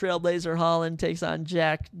 Kevin the Trailblazer Holland takes on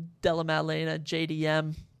Jack Della Maddalena,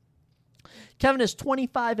 JDM. Kevin is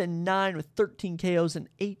 25-9 with 13 KOs and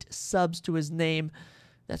 8 subs to his name.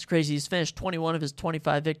 That's crazy. He's finished 21 of his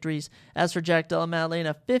 25 victories. As for Jack Della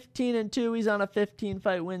Maddalena, 15-2. He's on a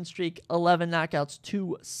 15-fight win streak, 11 knockouts,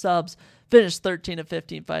 2 subs. Finished 13 of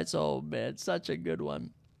 15 fights. Oh, man, such a good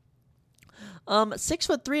one.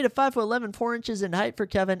 6'3" to 5'11", 4 inches in height for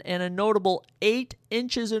Kevin, and a notable 8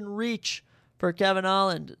 inches in reach for Kevin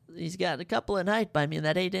Holland. He's got a couple in height, but I mean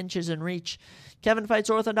that 8 inches in reach. Kevin fights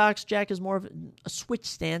orthodox. Jack is more of a switch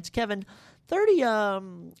stance. Kevin,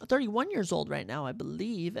 31 years old right now, I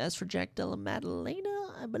believe. As for Jack Della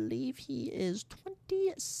Maddalena, I believe he is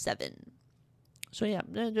 27. So yeah,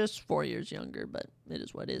 just 4 years younger, but it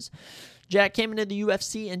is what it is. Jack came into the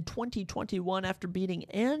UFC in 2021 after beating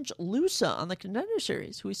Ange Lusa on the Contender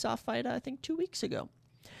Series, who we saw fight, I think, 2 weeks ago.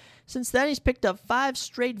 Since then, he's picked up 5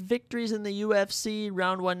 straight victories in the UFC.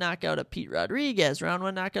 Round 1 knockout of Pete Rodriguez. Round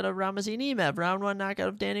 1 knockout of Ramazan Emeev. Round 1 knockout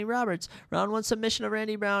of Danny Roberts. Round 1 submission of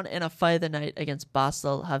Randy Brown. And a fight of the night against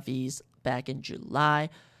Basel Hafiz back in July.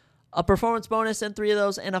 A performance bonus in 3 of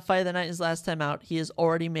those, and a fight of the night his last time out. He has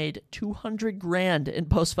already made $200,000 in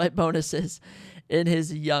post-fight bonuses in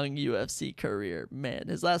his young UFC career. Man,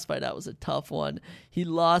 his last fight out was a tough one. He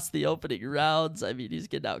lost the opening rounds. I mean, he's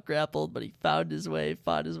getting out grappled, but he found his way,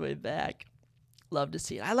 fought his way back. Love to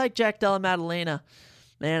see it. I like Jack Della Maddalena.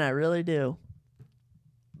 Man, I really do.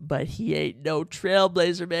 But he ain't no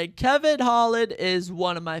trailblazer, man. Kevin Holland is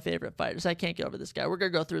one of my favorite fighters. I can't get over this guy. We're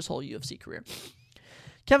going to go through his whole UFC career.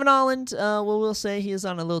 Kevin Holland, we'll say he is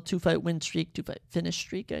on a little 2-fight win streak, 2-fight finish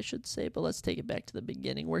streak, I should say, but let's take it back to the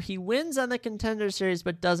beginning, where he wins on the Contender Series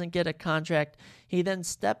but doesn't get a contract. He then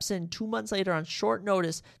steps in 2 months later on short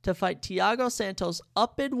notice to fight Thiago Santos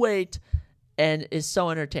up in weight and is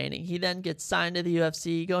so entertaining. He then gets signed to the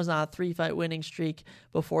UFC, goes on a 3-fight winning streak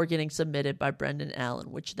before getting submitted by Brendan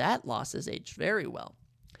Allen, which that loss has aged very well.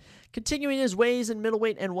 Continuing his ways in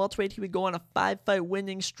middleweight and welterweight, he would go on a 5-fight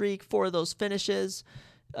winning streak for those finishes.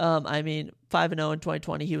 5-0 in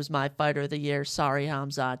 2020. He was my fighter of the year. Sorry,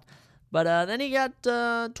 Hamzat. But then he got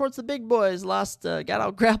towards the big boys. Got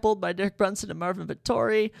out grappled by Derek Brunson and Marvin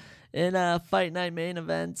Vettori in Fight Night main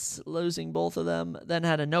events, losing both of them. Then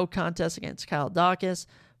had a no contest against Kyle Dawkins.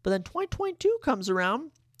 But then 2022 comes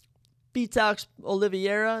around. Beats Alex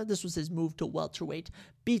Oliveira. This was his move to welterweight.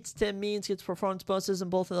 Beats Tim Means, gets performance bonuses in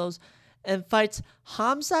both of those. And fights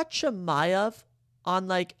Hamzat Chimaev on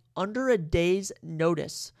under a day's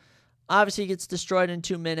notice. Obviously, he gets destroyed in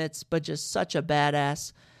 2 minutes, but just such a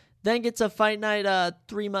badass. Then gets a fight night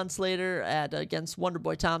 3 months later against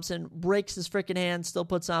Wonderboy Thompson. Breaks his freaking hand, still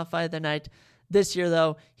puts on fight of the night. This year,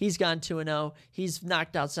 though, he's gone 2-0. He's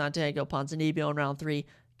knocked out Santiago Ponzinibbio in round 3.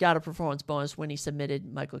 Got a performance bonus when he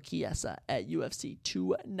submitted Michael Chiesa at UFC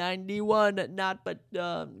 291. Not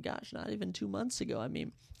even 2 months ago. I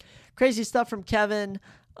mean, crazy stuff from Kevin.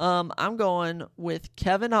 I'm going with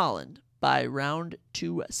Kevin Holland by round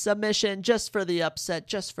 2 submission, just for the upset,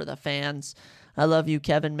 just for the fans. I love you,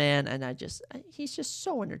 Kevin, man, and he's just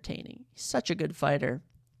so entertaining. He's such a good fighter.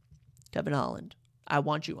 Kevin Holland, I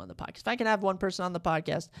want you on the podcast. If I can have one person on the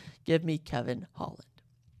podcast, give me Kevin Holland.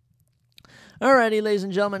 Alrighty, ladies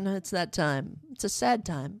and gentlemen, it's that time. It's a sad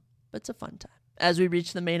time, but it's a fun time. As we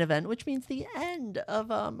reach the main event, which means the end of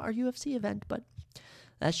our UFC event, but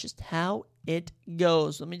that's just how it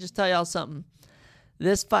goes. Let me just tell y'all something.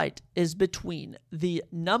 This fight is between the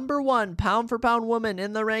number 1 pound-for-pound woman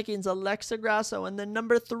in the rankings, Alexa Grasso, and the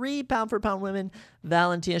number 3 pound-for-pound woman,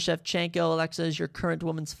 Valentina Shevchenko. Alexa is your current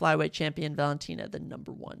women's flyweight champion. Valentina, the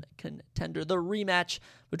number 1 contender. The rematch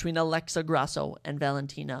between Alexa Grasso and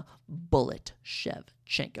Valentina Bullet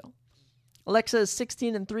Shevchenko. Alexa is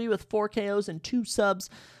 16-3 with 4 KOs and 2 subs.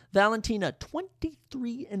 Valentina,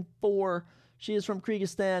 23-4. She is from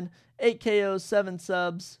Kyrgyzstan, 8 KOs, 7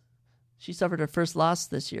 subs. She suffered her first loss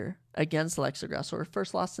this year against Alexa Grasso, her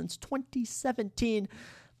first loss since 2017.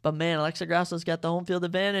 But man, Alexa Grasso's got the home field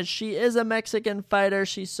advantage. She is a Mexican fighter.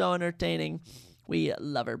 She's so entertaining. We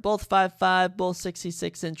love her. Both 5'5", both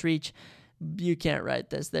 66-inch reach. You can't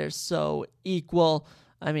write this. They're so equal.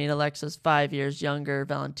 I mean, Alexa's 5 years younger.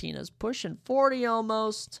 Valentina's pushing 40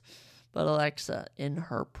 almost. But Alexa in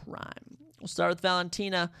her prime. We'll start with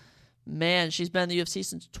Valentina. Man, she's been in the UFC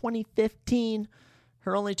since 2015.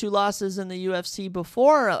 Her only 2 losses in the UFC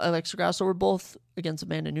before Alexa Grasso were both against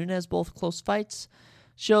Amanda Nunes, both close fights.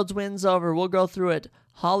 Shields wins over, we'll go through it,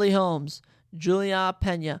 Holly Holmes, Julia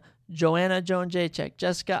Pena, Joanna Joan-Jacek,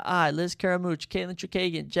 Jessica Ai, Liz Caramuch, Caitlin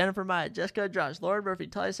Chukagian, Jennifer Maya, Jessica Andrade, Lauren Murphy,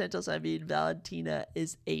 Talia Santos. I mean, Valentina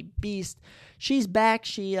is a beast. She's back.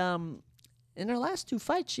 She, in her last 2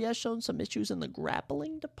 fights, she has shown some issues in the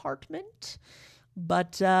grappling department.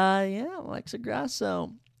 But, Alexa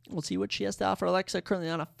Grasso. We'll see what she has to offer. Alexa currently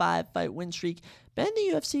on a 5-fight win streak. Been in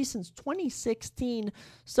the UFC since 2016.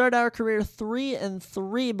 Started our career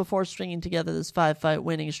 3-3 before stringing together this 5-fight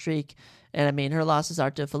winning streak. And I mean, her losses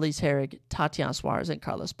are to Felice Herrig, Tatiana Suarez, and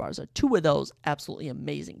Carla Esparza. 2 of those absolutely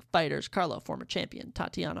amazing fighters. Carla, former champion.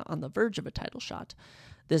 Tatiana on the verge of a title shot.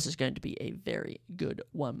 This is going to be a very good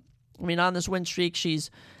one. I mean, on this win streak, she's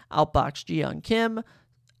outboxed Ji-Young Kim,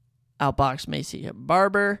 outboxed Macy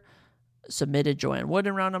Barber, submitted Joanne Wood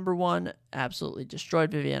in round number 1, absolutely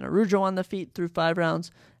destroyed Viviana Rujo on the feet through 5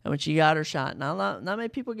 rounds, and when she got her shot, not many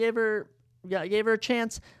people gave her a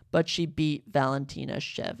chance, but she beat Valentina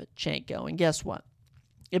Shevchenko. And guess what?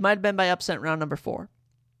 It might have been by upset in round number 4,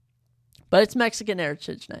 but it's Mexican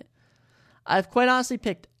Heritage Night. I've quite honestly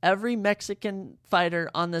picked every Mexican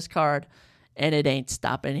fighter on this card, and it ain't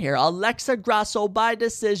stopping here. Alexa Grasso by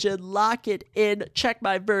decision. Lock it in. Check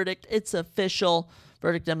my verdict. It's official.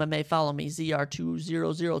 Verdict MMA, follow me,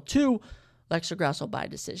 ZR2002. Alexa Grasso by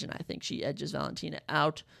decision. I think she edges Valentina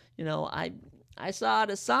out. You know, I saw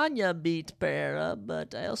Adesanya beat Pereira,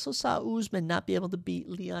 but I also saw Usman not be able to beat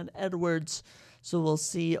Leon Edwards. So we'll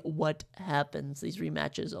see what happens. These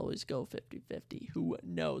rematches always go 50-50. Who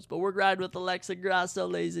knows? But we're riding with Alexa Grasso,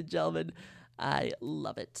 ladies and gentlemen. I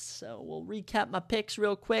love it. So we'll recap my picks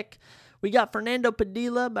real quick. We got Fernando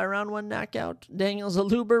Padilla by round 1 knockout, Daniel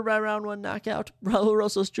Zaluber by round 1 knockout, Raul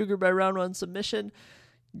Rosas-Struger by round 1 submission,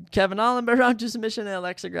 Kevin Allen by round 2 submission, and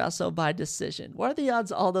Alexa Grasso by decision. What are the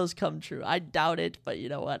odds all those come true? I doubt it, but you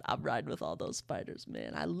know what? I'm riding with all those fighters,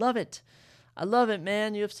 man. I love it. I love it,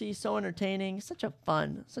 man. UFC is so entertaining. Such a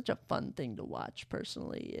fun thing to watch,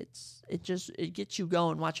 personally. It gets you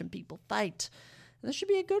going watching people fight. And this should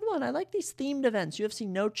be a good one. I like these themed events. UFC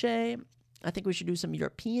Noche. I think we should do some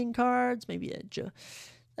European cards. Maybe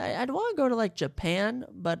I'd want to go to like Japan,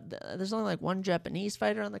 but there's only like 1 Japanese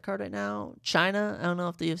fighter on the card right now. China, I don't know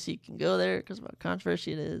if the UFC can go there because of how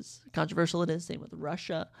controversial it is. Same with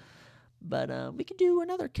Russia. But we could do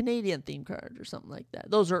another Canadian theme card or something like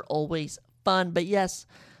that. Those are always fun. But yes,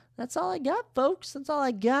 that's all I got, folks. That's all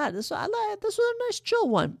I got. This was a nice chill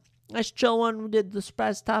one. We did the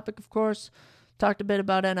surprise topic, of course. Talked a bit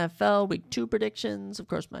about NFL, Week 2 predictions, of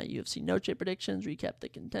course, my UFC Noche predictions, recap the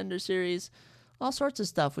Contender Series, all sorts of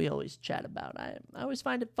stuff we always chat about. I always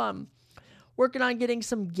find it fun. Working on getting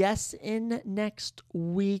some guests in next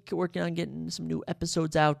week, working on getting some new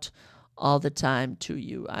episodes out all the time to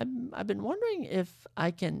you. I've been wondering if I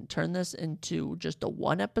can turn this into just a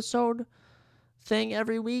 1-episode thing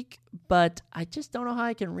every week, but I just don't know how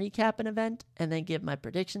I can recap an event and then give my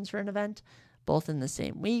predictions for an event both in the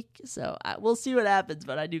same week. So we'll see what happens,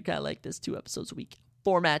 but I do kind of like this 2 episodes a week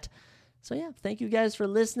format. So yeah, thank you guys for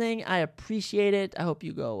listening. I appreciate it. I hope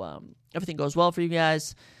everything goes well for you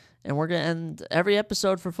guys. And we're going to end every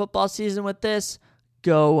episode for football season with this.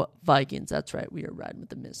 Go Vikings. That's right. We are riding with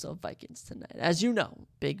the Minnesota Vikings tonight. As you know,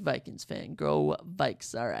 big Vikings fan. Go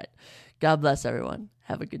Vikes. All right. God bless everyone.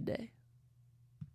 Have a good day.